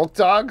 Yeah, Hulk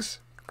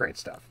dogs, great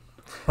stuff.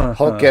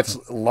 Hulk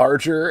gets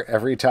larger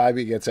every time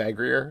he gets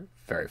angrier.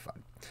 Very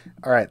fun.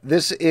 All right,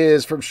 this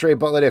is from Stray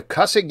Bullet. If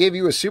cussing gave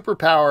you a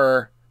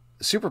superpowers,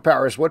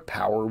 what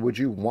power would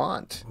you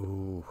want?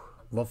 Ooh.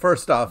 Well,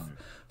 first off,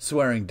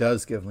 swearing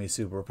does give me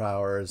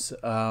superpowers.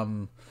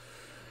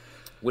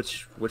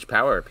 Which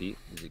power, Pete,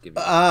 does it give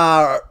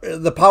you?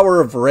 The power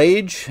of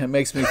rage. It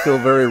makes me feel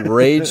very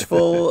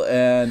rageful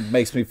and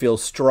makes me feel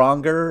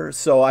stronger.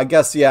 So I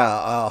guess,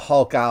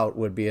 Hulk out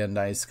would be a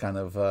nice kind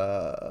of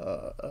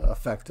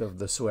effect of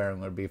the swearing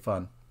would be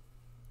fun.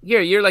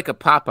 You're like a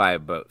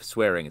Popeye, but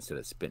swearing instead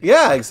of spitting.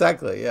 Yeah,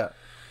 exactly, yeah.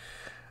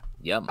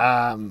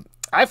 Yum.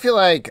 I feel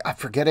like I'm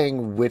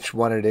forgetting which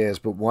one it is,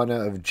 but one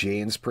of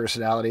Jane's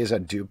personalities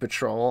on Doom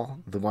Patrol,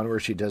 the one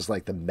where she does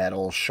like the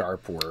metal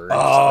sharp words.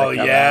 Oh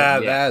yeah,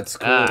 that's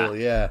cool.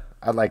 Yeah,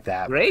 I like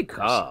that. Great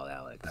call,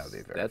 Alex. That would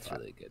be That's fun.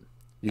 really good.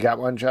 You got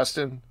one,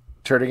 Justin?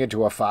 Turning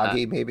into a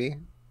foggy, maybe?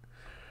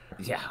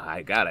 Yeah,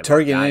 I got it.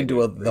 Turning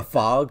into the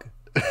fog.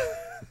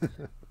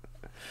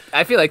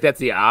 I feel like that's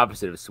the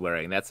opposite of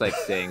swearing. That's like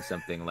saying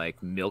something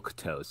like milk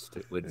toast,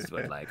 which is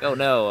like, oh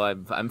no,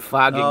 I'm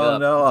fogging up. Oh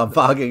no, I'm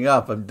fogging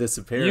up. I'm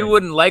disappearing. You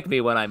wouldn't like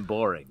me when I'm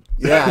boring.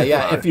 Yeah,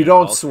 yeah. If you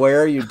don't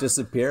swear, you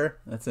disappear.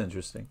 That's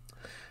interesting.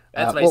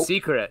 That's my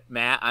secret,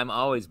 Matt. I'm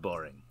always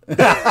boring. This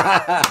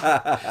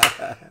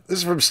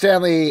is from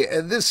Stanley.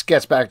 This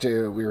gets back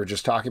to, we were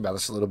just talking about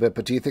this a little bit,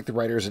 but do you think the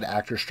writers and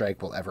actors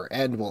strike will ever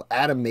end? Will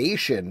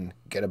animation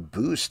get a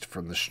boost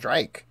from the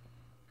strike?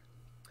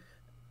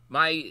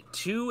 My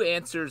two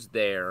answers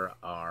there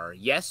are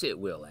yes, it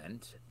will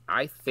end.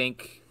 I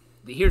think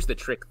here's the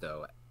trick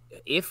though.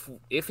 If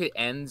it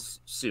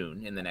ends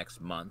soon in the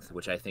next month,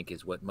 which I think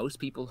is what most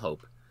people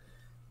hope,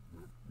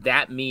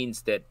 that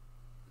means that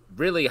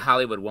really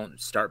Hollywood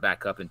won't start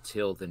back up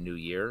until the new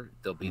year.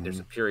 There's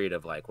a period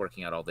of like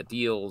working out all the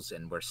deals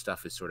and where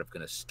stuff is sort of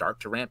going to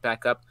start to ramp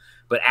back up,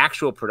 but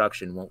actual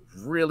production won't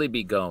really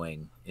be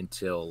going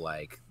until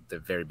like the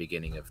very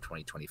beginning of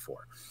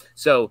 2024.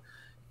 So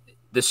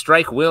the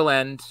strike will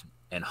end,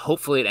 and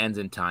hopefully it ends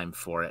in time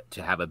for it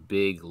to have a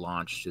big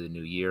launch to the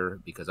new year,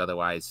 because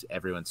otherwise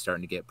everyone's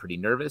starting to get pretty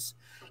nervous.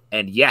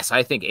 And yes,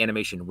 I think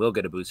animation will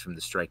get a boost from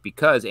the strike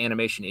because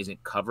animation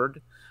isn't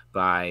covered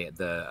by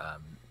the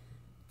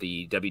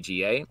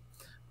WGA.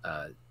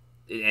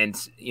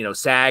 And, you know,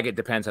 SAG, it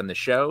depends on the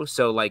show.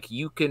 So like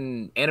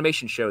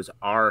animation shows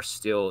are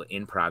still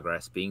in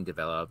progress being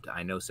developed.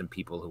 I know some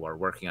people who are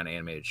working on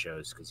animated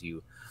shows because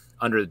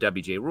under the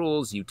WGA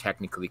rules, you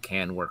technically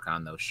can work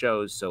on those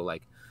shows. So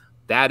like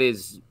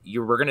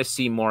we're going to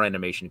see more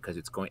animation because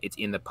it's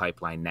in the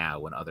pipeline now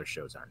when other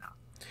shows are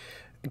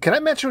not. Can I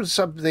mention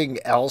something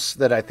else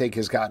that I think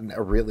has gotten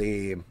a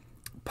really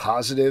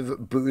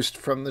positive boost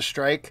from the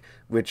strike,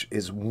 which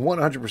is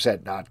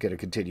 100% not going to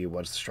continue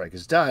once the strike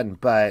is done?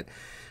 But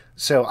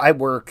so I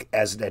work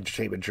as an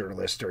entertainment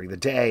journalist during the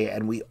day,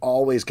 and we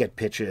always get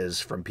pitches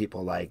from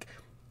people like,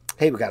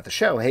 hey, we got the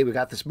show. Hey, we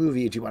got this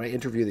movie. Do you want to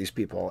interview these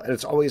people? And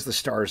it's always the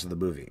stars of the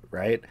movie,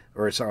 right?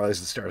 Or it's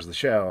always the stars of the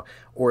show,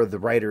 or the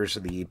writers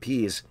or the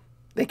EPs.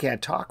 They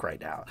can't talk right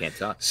now. Can't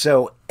talk.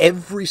 So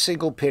every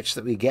single pitch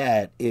that we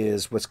get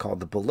is what's called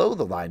the below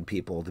the line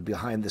people, the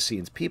behind the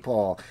scenes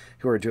people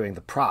who are doing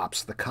the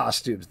props, the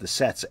costumes, the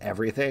sets,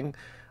 everything.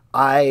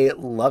 I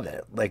love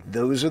it. Like,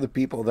 those are the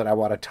people that I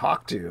want to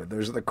talk to.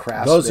 Those are the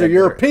craftsmen. Those are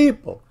your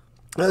people.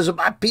 Those are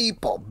my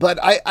people. But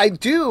I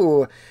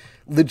do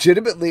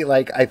legitimately,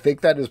 like, I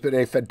think that has been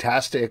a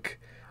fantastic,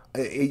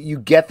 you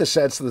get the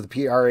sense that the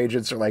PR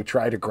agents are like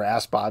trying to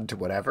grasp onto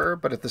whatever,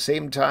 but at the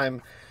same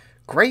time,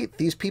 great,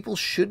 these people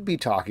should be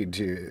talk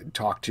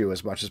to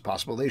as much as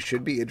possible. They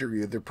should be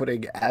interviewed. They're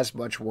putting as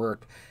much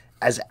work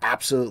as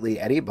absolutely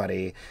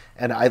anybody,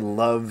 and I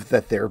love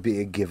that they're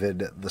being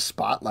given the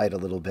spotlight a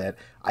little bit.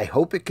 I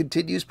hope it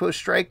continues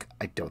post-strike.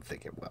 I don't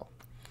think it will.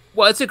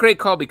 Well, it's a great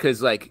call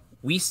because like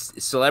we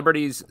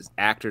celebrities,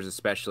 actors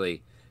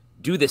especially,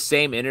 do the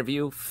same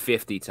interview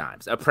 50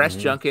 times. A press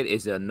junket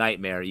is a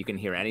nightmare. You can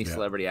hear any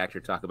celebrity actor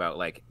talk about,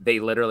 like, they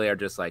literally are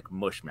just like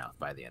mush mouth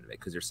by the end of it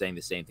because they're saying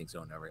the same things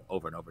over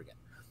and over again.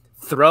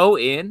 Throw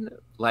in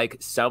like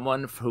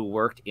someone who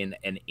worked in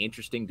an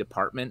interesting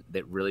department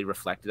that really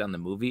reflected on the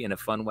movie in a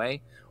fun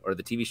way, or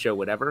the TV show,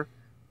 whatever.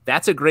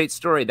 That's a great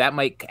story. That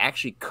might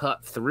actually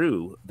cut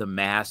through the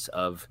mass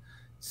of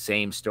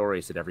same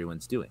stories that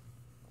everyone's doing.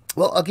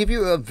 Well, I'll give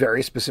you a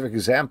very specific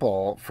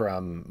example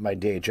from my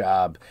day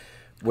job.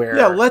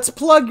 Yeah, let's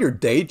plug your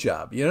day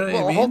job. You know what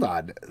I mean? Hold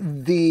on.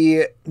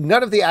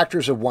 None of the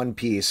actors of One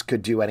Piece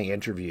could do any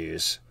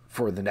interviews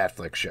for the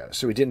Netflix show,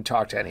 so we didn't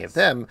talk to any of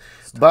them.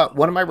 But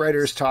one of my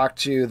writers talked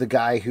to the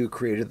guy who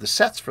created the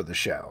sets for the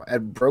show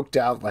and broke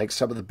down like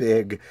some of the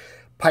big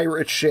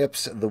pirate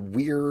ships, the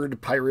weird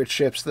pirate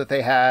ships that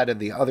they had, and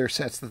the other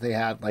sets that they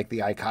had, like the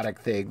iconic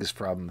things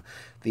from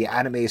the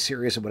anime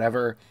series and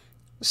whatever.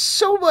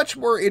 So much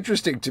more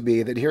interesting to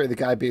me than hearing the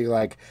guy being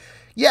like,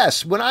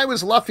 yes, when I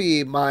was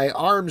Luffy, my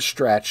arms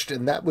stretched,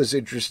 and that was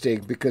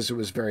interesting because it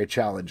was very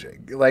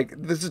challenging. Like,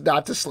 this is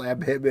not to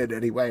slam him in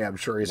any way. I'm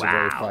sure he's a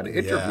very fun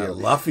interview. Yeah,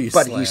 Luffy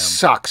but slam. He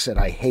sucks, and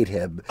I hate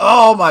him.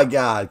 Oh, my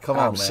God. Come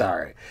on, I'm man.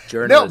 sorry.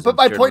 Journalism, No, but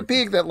my point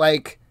being that,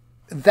 like,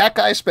 that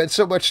guy spent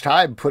so much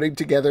time putting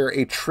together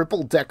a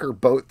triple-decker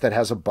boat that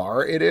has a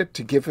bar in it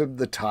to give him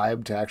the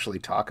time to actually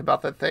talk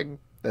about that thing.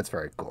 That's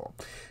very cool.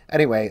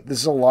 Anyway, this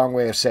is a long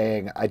way of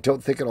saying I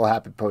don't think it'll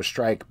happen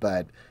post-strike,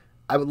 but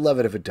I would love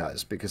it if it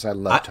does, because I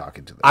love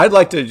talking to them. I'd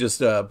like to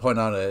just point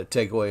out a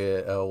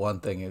takeaway,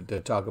 one thing to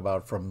talk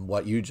about from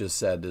what you just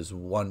said is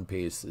One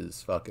Piece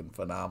is fucking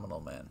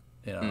phenomenal, man.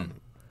 You know,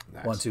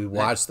 Nice. Once you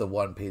watch the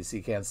One Piece,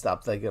 you can't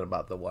stop thinking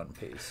about the One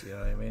Piece. You know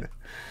what I mean?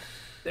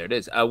 There it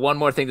is. One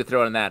more thing to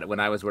throw on that. When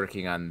I was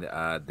working on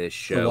this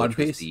show, The One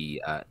Piece?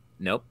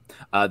 Nope.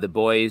 The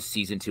Boys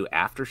season 2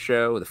 after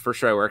show. The first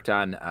show I worked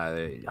on,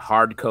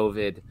 hard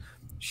COVID,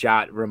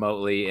 shot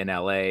remotely in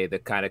LA.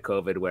 The kind of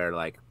COVID where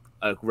like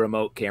a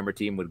remote camera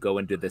team would go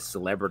into the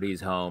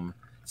celebrity's home,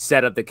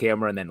 set up the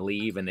camera, and then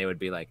leave, and they would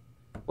be like,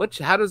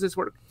 "How does this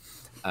work?"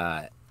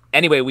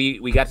 Anyway,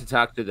 we got to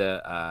talk to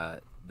the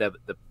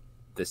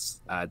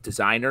this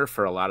designer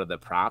for a lot of the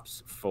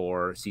props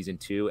for season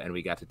 2, and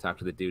we got to talk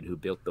to the dude who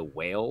built the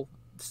whale.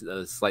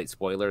 A slight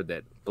spoiler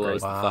that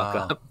blows the fuck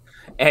up.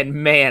 And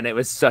man, it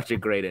was such a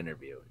great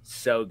interview.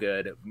 So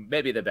good.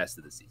 Maybe the best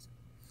of the season.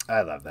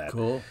 I love that.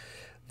 Cool.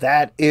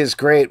 That is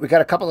great. We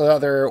got a couple of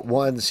other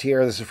ones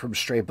here. This is from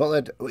Stray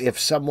Bullet. If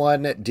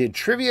someone did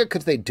trivia,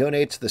 could they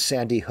donate to the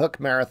Sandy Hook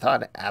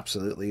Marathon?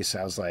 Absolutely.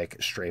 Sounds like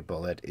Stray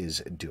Bullet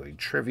is doing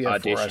trivia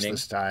for us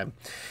this time.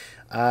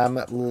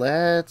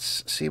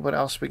 Let's see what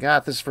else we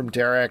got. This is from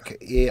Derek.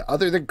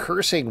 Other than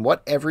cursing,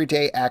 what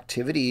everyday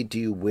activity do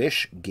you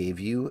wish gave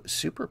you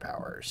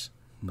superpowers?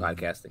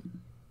 Podcasting.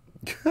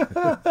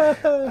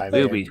 I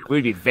mean,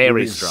 we'd be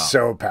very strong.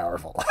 So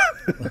powerful.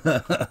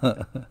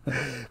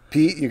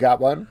 Pete, you got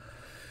one?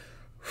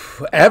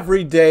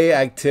 Everyday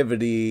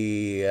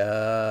activity.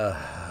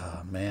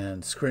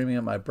 Man, screaming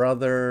at my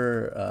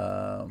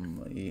brother,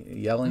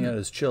 yelling at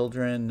his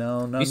children.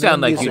 No. You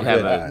sound like you'd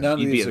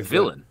be a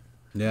villain.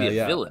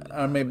 Yeah. Villain.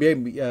 Or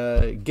maybe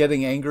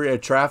getting angry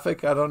at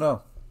traffic. I don't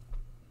know.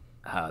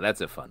 Oh, that's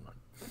a fun one.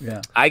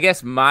 Yeah. I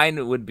guess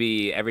mine would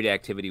be everyday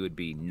activity would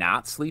be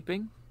not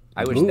sleeping.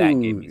 I wish that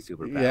gave me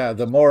superpowers. Yeah,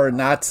 the more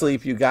not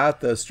sleep you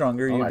got, the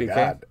stronger you became.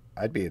 God,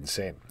 I'd be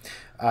insane.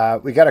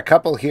 We got a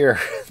couple here.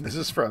 This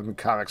is from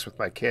Comics with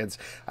My Kids.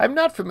 I'm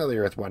not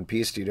familiar with One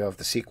Piece. Do you know if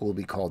the sequel will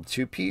be called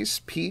Two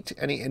Piece? Pete,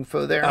 any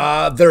info there?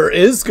 There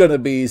is going to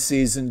be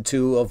season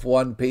 2 of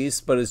One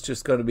Piece, but it's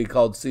just going to be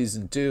called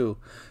season 2.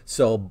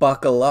 So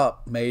buckle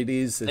up,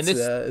 mateys.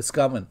 It's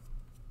coming.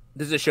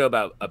 This is a show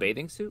about a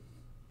bathing suit?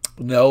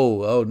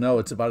 No. Oh, no.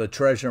 It's about a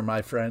treasure,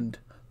 my friend.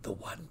 The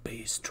One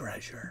Piece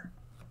treasure.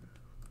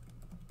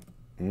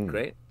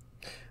 Great.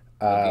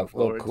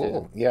 Well,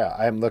 cool. Yeah,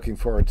 I'm looking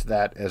forward to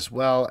that as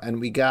well.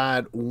 And we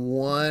got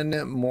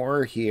one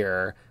more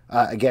here.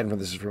 Again,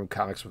 this is from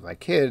Comics with My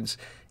Kids.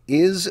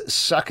 Is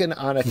sucking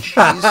on a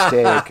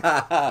cheesesteak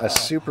a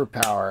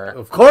superpower?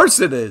 Of course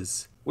it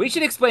is. We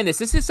should explain this.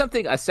 This is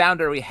a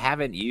sounder we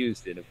haven't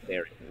used in a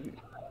very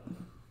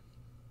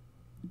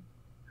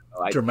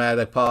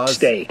dramatic pause.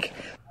 Steak.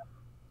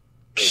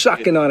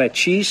 Sucking on a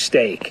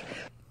cheesesteak.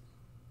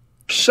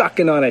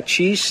 Sucking on a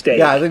cheesesteak.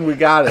 Yeah, I think we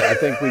got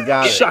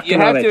it. Sucking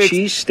on a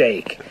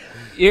cheesesteak.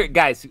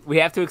 Guys, we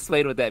have to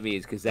explain what that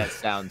means because that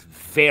sounds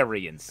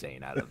very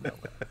insane out of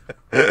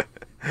nowhere.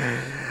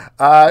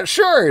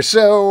 Sure.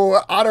 So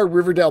on our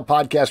Riverdale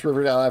podcast,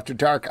 Riverdale After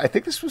Dark, I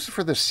think this was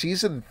for the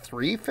season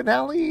 3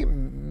 finale.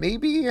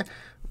 Maybe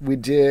we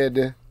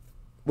did.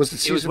 Was it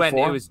season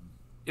 4?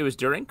 It was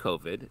during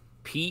COVID.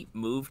 Pete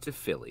moved to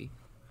Philly.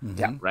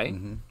 Yeah. Right.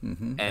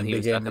 And he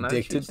became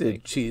addicted to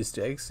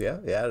cheesesteaks.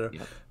 Yeah.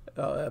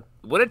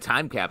 What a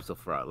time capsule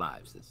for our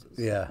lives this is.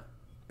 Yeah.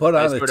 Put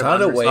on a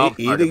ton of weight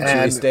eating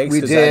cheesesteaks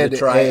because I had to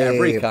try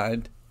every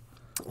kind.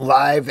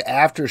 Live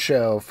after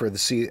show for the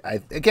season. I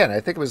think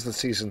it was the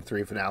season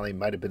 3 finale.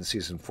 Might have been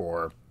season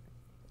 4.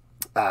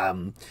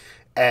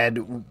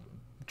 And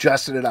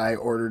Justin and I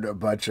ordered a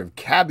bunch of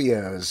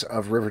cameos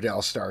of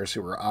Riverdale stars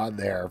who were on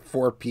there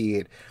for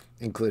Pete,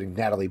 including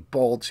Natalie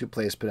Bolt, who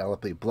plays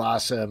Penelope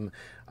Blossom.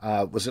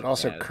 Was it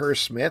also Kerr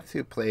Smith,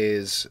 who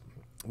plays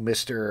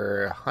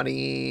Mr.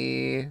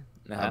 Honey?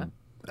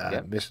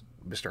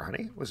 Mr.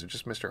 Honey? Was it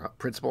just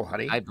Principal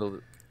Honey? I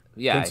believe.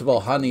 Yeah,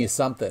 Principal Honey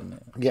something.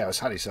 Yeah, it was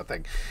Honey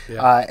something.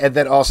 Yeah. And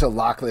then also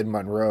Lachlan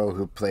Monroe,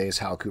 who plays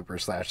Hal Cooper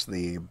 /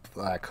 the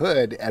Black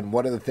Hood. And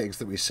one of the things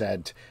that we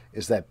said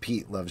is that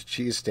Pete loves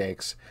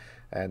cheesesteaks.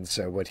 And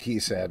so what he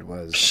said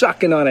was...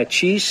 Sucking on a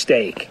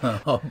cheesesteak.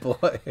 Oh,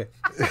 boy.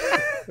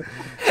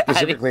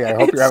 Specifically, I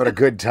hope you're having a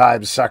good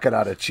time sucking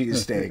on a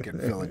cheesesteak in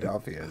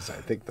Philadelphia is,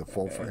 I think, the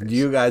full phrase.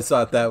 You guys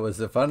thought that was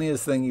the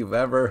funniest thing you've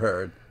ever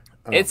heard.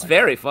 It's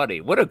very funny.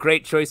 What a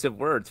great choice of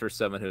words for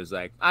someone who's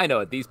like, I know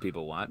what these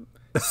people want.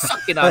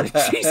 Sucking on a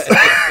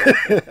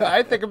cheesesteak.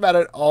 I think about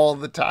it all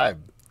the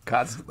time,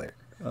 constantly.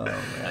 Oh,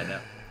 man. I know.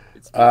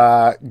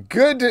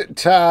 Good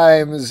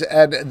times.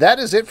 And that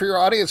is it for your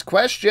audience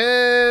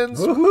questions.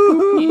 Yeah.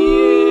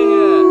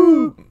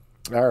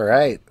 All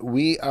right.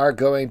 We are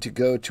going to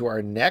go to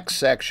our next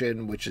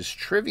section, which is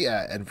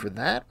trivia. And for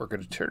that, we're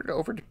going to turn it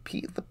over to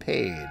Pete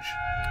LePage.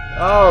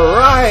 All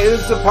right.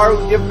 This is the part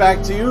we give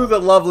back to you, the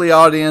lovely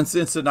audience.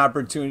 It's an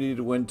opportunity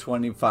to win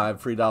 $25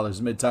 free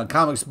dollars Midtown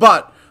Comics.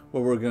 But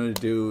what we're going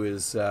to do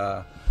is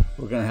we're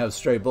going to have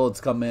Stray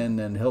Bullets come in,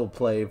 and he'll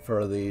play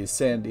for the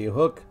Sandy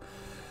Hook.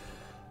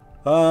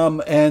 So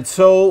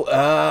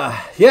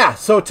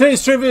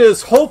today's trivia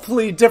is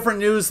hopefully different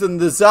news than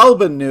the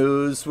Zelbin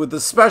news, with a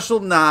special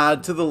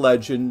nod to the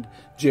legend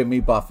Jimmy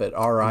Buffett,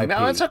 R.I.P.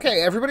 Now, it's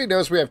okay. Everybody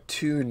knows we have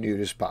 2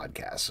 news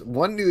podcasts.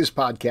 One news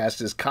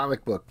podcast is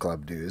Comic Book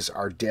Club News,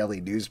 our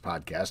daily news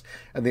podcast,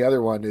 and the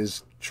other one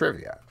is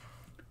trivia.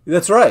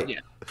 That's right. Yeah.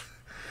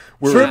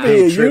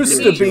 Trivia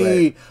used to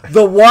be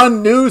the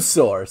one news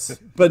source,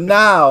 but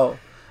now...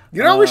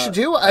 You know what we should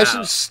do? I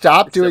should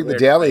stop doing the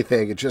daily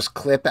thing and just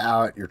clip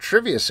out your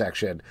trivia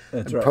section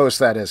and post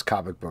that as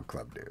Comic Book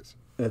Club News.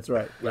 That's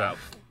right. Wow.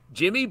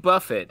 Jimmy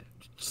Buffett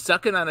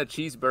sucking on a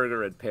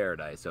cheeseburger in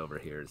paradise over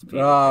here.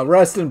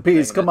 Rest in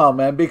peace. Come on,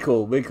 man. Be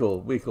cool.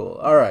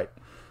 All right.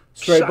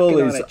 Stray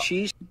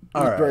Bullies.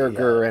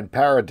 Burger and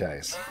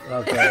Paradise.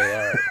 Okay,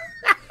 all right.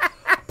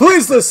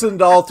 Please listen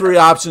to all three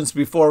options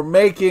before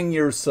making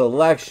your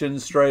selection,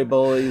 Stray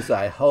Bullies.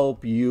 I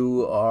hope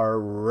you are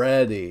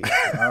ready.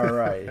 All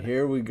right,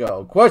 here we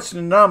go.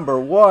 Question number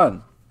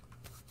 1.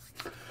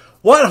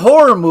 What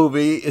horror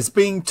movie is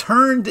being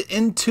turned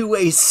into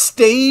a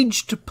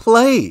staged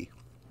play?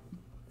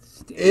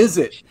 Is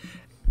it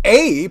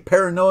A,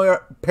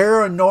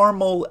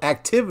 Paranormal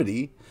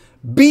Activity,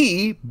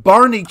 B,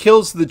 Barney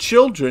Kills the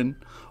Children,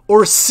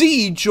 or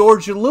C,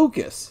 George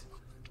Lucas?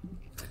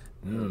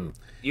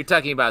 You're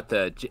talking about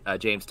the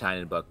James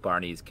Tynion book,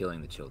 Barney's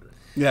Killing the Children.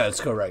 Yeah, that's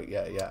correct.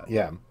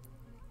 Yeah.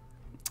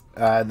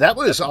 That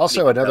was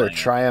also another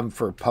triumph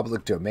for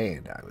public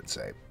domain, I would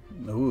say.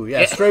 Ooh,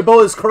 yeah. Stray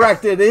Bull is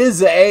correct. It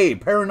is A,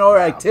 Paranormal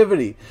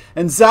Activity.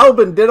 And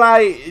Zalbin, did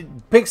I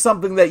pick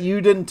something that you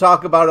didn't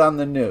talk about on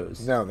the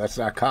news? No, that's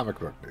not comic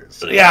book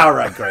news. Yeah, all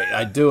right, great.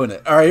 I'm doing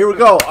it. All right, here we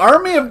go.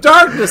 Army of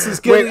Darkness is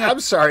getting... Wait,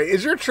 I'm sorry.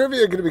 Is your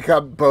trivia going to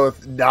become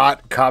both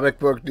not comic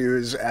book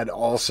news and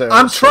also...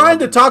 I'm trying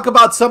to talk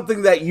about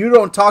something that you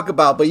don't talk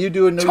about, but you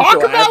do a news show every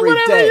day. Talk about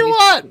whatever you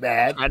want,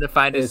 man. Trying to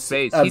find his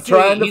face. I'm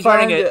trying to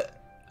find it.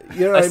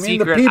 You know what I mean?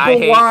 The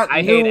people want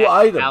new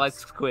items.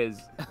 Alex quiz.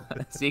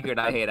 Secret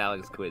I hate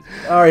Alex quiz.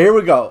 All right, here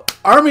we go.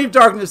 Army of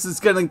Darkness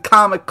is getting a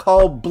comic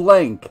called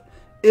blank.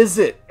 Is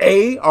it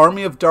A,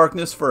 Army of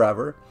Darkness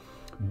Forever,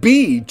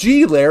 B,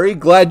 G, Larry,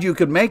 Glad You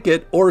Could Make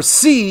It, or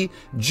C,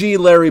 G,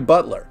 Larry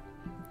Butler?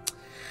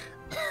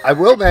 I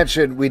will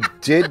mention we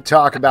did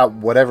talk about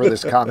whatever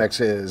this comics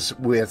is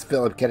with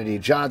Philip Kennedy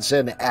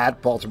Johnson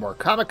at Baltimore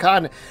Comic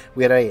Con.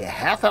 We had a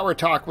half-hour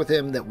talk with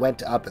him that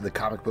went up in the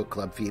Comic Book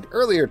Club feed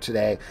earlier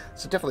today,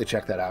 so definitely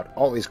check that out.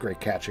 Always great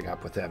catching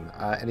up with him,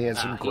 and he has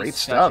some great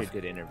stuff. Such a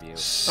good interview.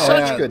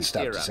 Such good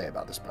stuff to say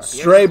about this book.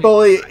 Stray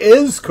Bully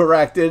is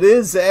correct. It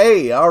is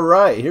A. All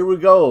right, here we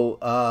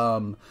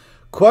go.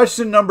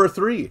 Question number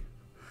 3.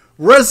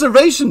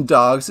 Reservation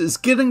Dogs is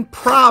getting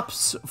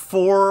props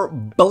for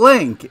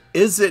blank.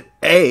 Is it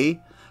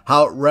A,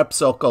 How It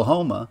Reps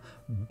Oklahoma,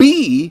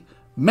 B,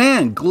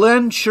 Man,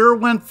 Glenn Sure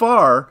Went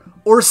Far,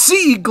 or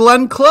C,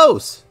 Glenn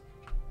Close?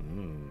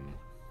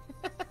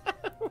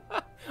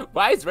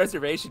 Why is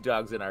Reservation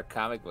Dogs in our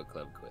Comic Book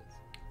Club quiz?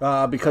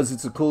 Because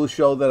it's a cool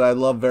show that I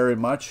love very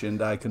much,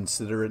 and I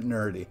consider it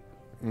nerdy.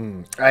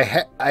 I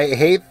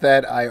hate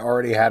that I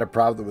already had a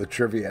problem with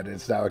trivia, and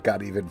it's now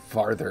got even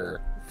farther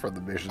from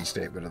the mission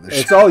statement of the show.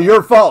 It's all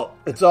your fault.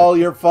 It's all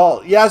your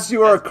fault. Yes,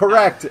 you are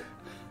correct.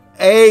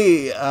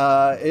 A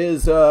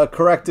is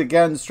correct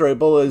again. Stray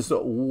Bull is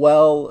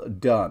well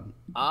done.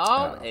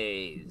 All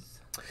A's.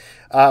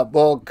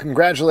 Well,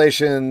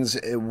 congratulations.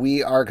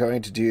 We are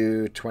going to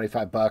do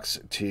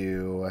 $25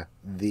 to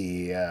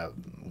the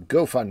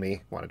GoFundMe.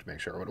 Wanted to make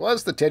sure what it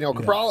was that Daniel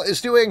Cabral is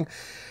doing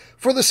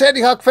for the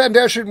Sandy Hook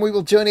Foundation. We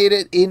will donate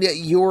it in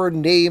your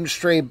name,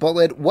 Stray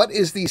Bullet. What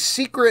is the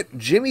secret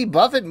Jimmy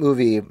Buffett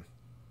movie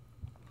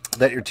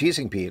that you're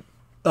teasing, Pete?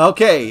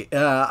 Okay,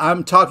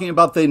 I'm talking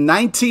about the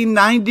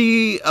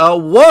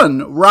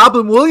 1991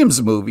 Robin Williams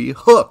movie,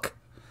 Hook.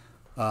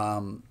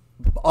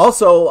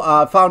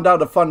 Also, found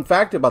out a fun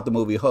fact about the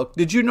movie Hook.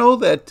 Did you know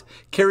that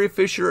Carrie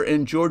Fisher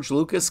and George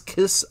Lucas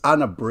kiss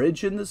on a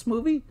bridge in this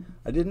movie?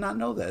 I did not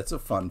know that. It's a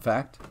fun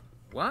fact.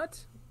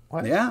 What?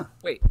 Yeah.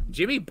 Wait,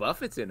 Jimmy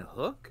Buffett's in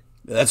Hook?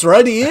 That's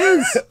right, he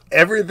is.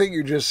 Everything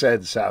you just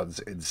said sounds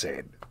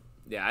insane.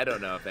 Yeah, I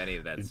don't know if any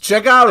of that's...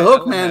 Check out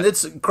Hook, man.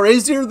 It's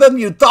crazier than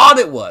you thought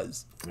it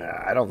was.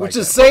 I don't like Which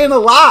is saying a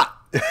lot.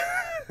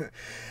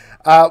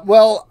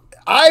 Well,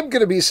 I'm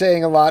going to be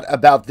saying a lot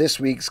about this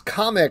week's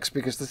comics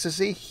because this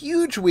is a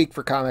huge week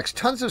for comics.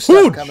 Tons of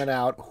stuff coming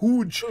out.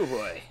 Huge. Oh,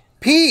 boy.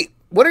 Pete,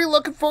 what are you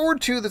looking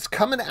forward to that's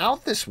coming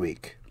out this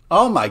week?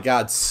 Oh, my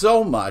God,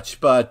 so much.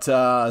 But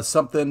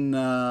something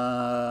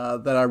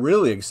that I'm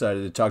really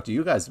excited to talk to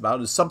you guys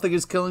about is Something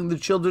is Killing the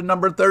Children,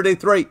 number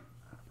 33.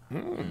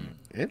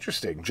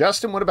 Interesting.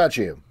 Justin, what about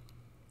you?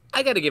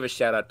 I got to give a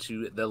shout out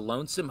to The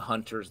Lonesome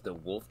Hunters, The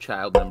Wolf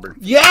Child number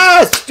 2.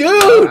 Yes,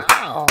 dude!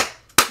 Wow.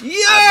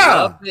 Yeah!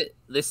 I love it.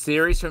 This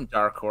series from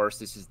Dark Horse.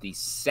 This is the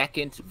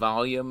second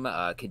volume,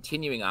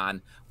 continuing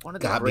on. One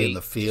of the got me in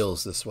the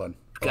feels, this one.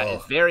 Got a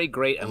very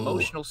great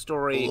emotional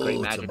story,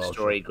 great magic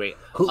story, great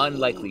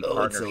unlikely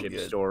partnership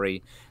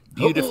story,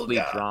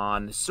 beautifully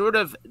drawn. Sort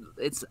of,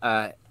 it's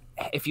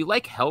if you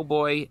like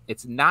Hellboy,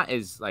 it's not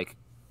as like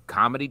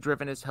comedy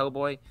driven as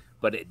Hellboy,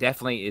 but it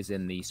definitely is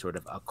in the sort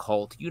of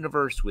occult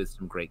universe with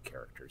some great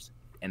characters,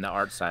 and the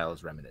art style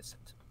is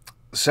reminiscent.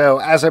 So,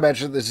 as I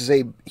mentioned, this is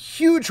a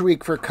huge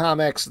week for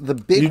comics. The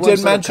big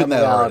ones that are coming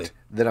out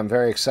that I'm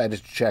very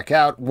excited to check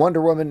out.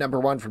 Wonder Woman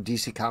 #1 from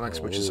DC Comics,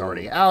 which is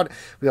already out.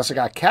 We also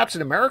got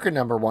Captain America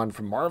 #1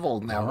 from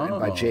Marvel, now written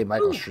by J.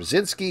 Michael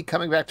Straczynski,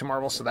 coming back to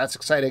Marvel, so that's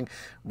exciting.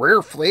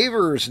 Rare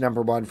Flavors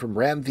 #1 from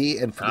Ram V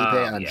and Felipe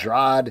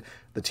Andrade,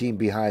 the team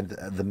behind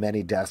The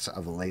Many Deaths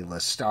of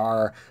Layla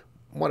Starr.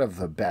 one of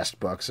the best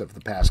books of the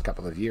past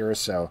couple of years,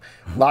 so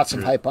lots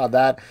of hype on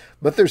that.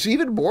 But there's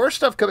even more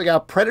stuff coming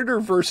out. Predator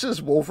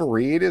versus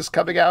Wolverine is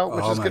coming out,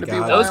 which is going to be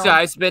wild. Those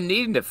guys been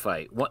needing to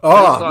fight.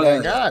 Oh my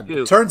God!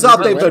 Turns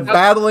out they've been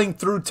battling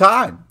through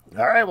time.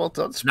 All right, well,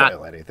 don't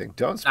spoil anything.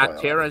 Don't spoil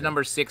Noctera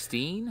number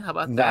 16. How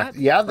about that?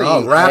 Yeah,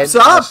 wraps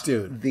up,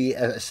 dude. The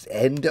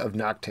end of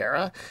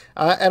Noctera.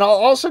 And I'll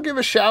also give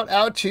a shout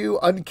out to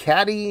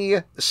Uncanny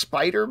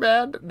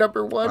Spider-Man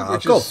number 1.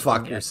 Which go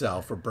fuck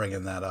yourself for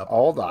bringing that up.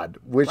 Hold on.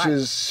 Which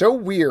is so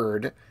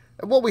weird.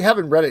 Well, we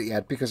haven't read it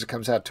yet because it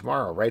comes out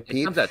tomorrow, right,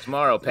 Pete? It comes out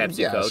tomorrow, Pepsi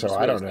Yeah, so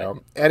I don't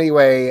know.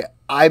 Anyway,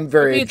 I'm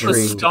very intrigued.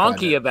 It's so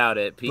stonky about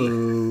it, Pete.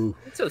 Boo.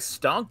 It's so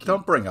stonky.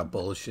 Don't bring up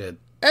bullshit.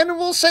 And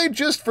we'll say,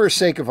 just for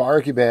sake of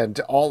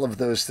argument, all of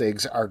those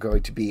things are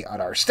going to be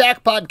on our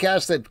Stack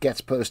podcast that gets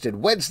posted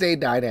Wednesday,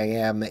 9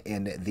 a.m.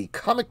 in the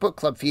Comic Book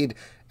Club feed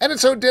and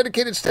its own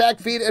dedicated Stack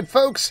feed. And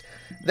folks,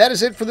 that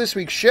is it for this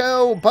week's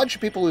show. A bunch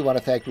of people we want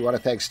to thank. We want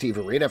to thank Steve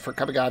Urena for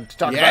coming on to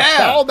talk about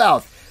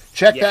Foulmouth.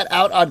 Check that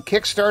out on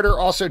Kickstarter.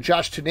 Also,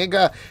 Josh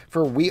Tuininga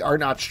for We Are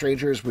Not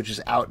Strangers, which is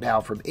out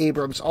now from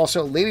Abrams.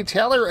 Also, Laini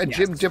Taylor and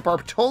Jim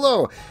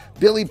Bartolo.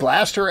 Billie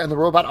Blaster and the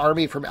Robot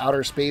Army from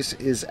Outer Space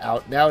is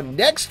out now.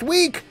 Next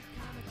week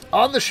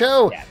on the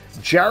show,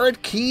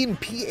 Jared Keene,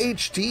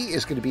 PhD,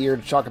 is going to be here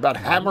to talk about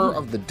Hammer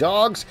of the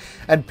Dogs,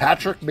 and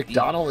Patrick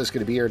McDonnell is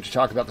going to be here to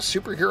talk about the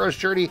superhero's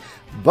journey.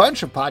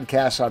 Bunch of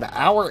podcasts on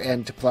our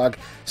end to plug.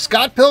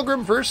 Scott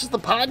Pilgrim versus the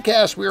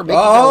podcast. We are making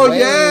our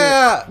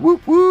way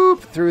whoop, whoop,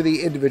 through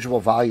the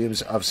individual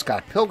volumes of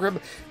Scott Pilgrim,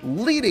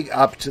 leading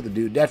up to the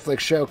new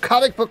Netflix show.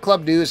 Comic Book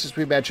Club News, as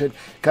we mentioned,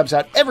 comes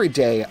out every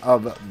day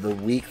of the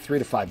week, 3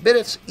 to 5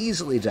 minutes,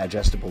 easily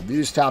digestible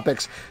news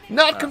topics,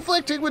 not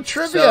conflicting with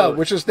trivia,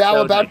 which is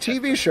now about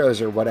TV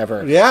shows or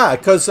whatever. Yeah,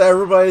 because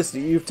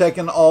you've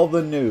taken all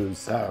the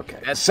news. Okay.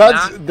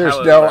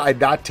 I'm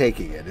not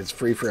taking it. It's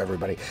free for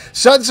everybody.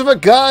 Sons of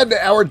a Gun,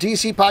 our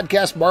DC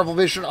podcast, Marvel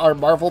Vision, our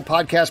Marvel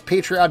podcast,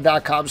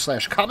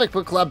 patreon.com/Comic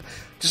Book Club.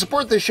 To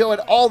support this show and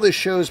all the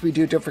shows we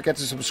do, don't forget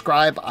to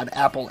subscribe on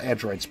Apple,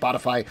 Android,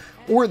 Spotify,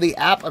 or the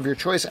app of your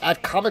choice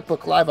at Comic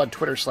Book Live on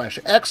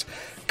Twitter/X,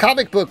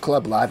 Comic Book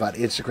Club Live on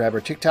Instagram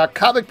or TikTok,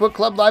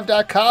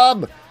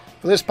 comicbookclublive.com.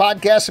 For this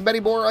podcast and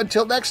many more,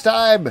 until next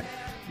time,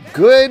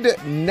 good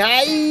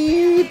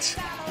night.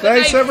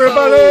 Thanks,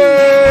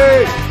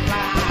 everybody.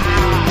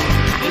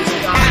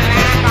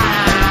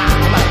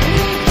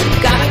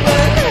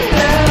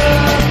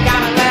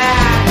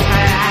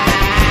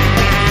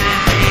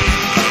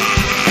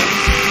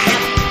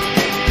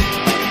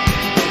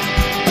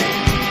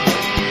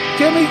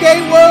 Kimmy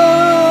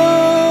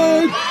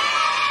Gatewood!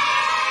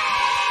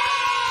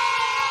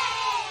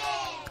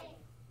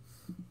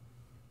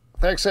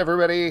 Thanks,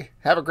 everybody.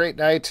 Have a great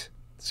night.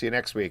 See you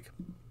next week.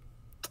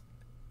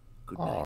 Good night.